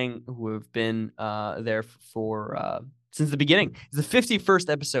listening, who have been there for since the beginning. It's the 51st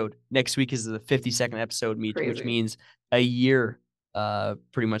episode. Next week is the 52nd episode, which Crazy. means a year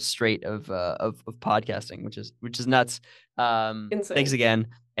pretty much straight of podcasting, which is nuts. Thanks Insane. again.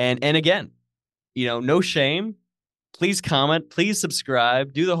 And again, no shame. Please comment, please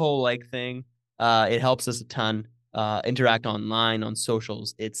subscribe, do the whole like thing. It helps us a ton. Interact online on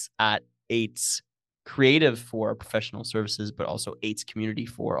socials. It's at Eights Creative for professional services, but also Eights Community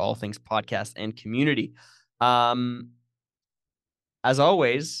for all things podcast and community. Um, as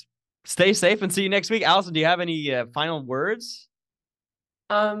always, stay safe and see you next week. Alison, do you have any final words?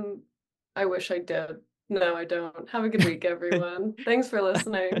 Um, I wish I did. No, I don't. Have a good week, everyone. Thanks for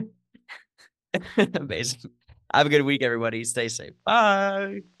listening. Amazing. Have a good week, everybody. Stay safe.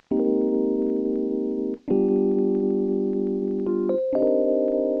 Bye.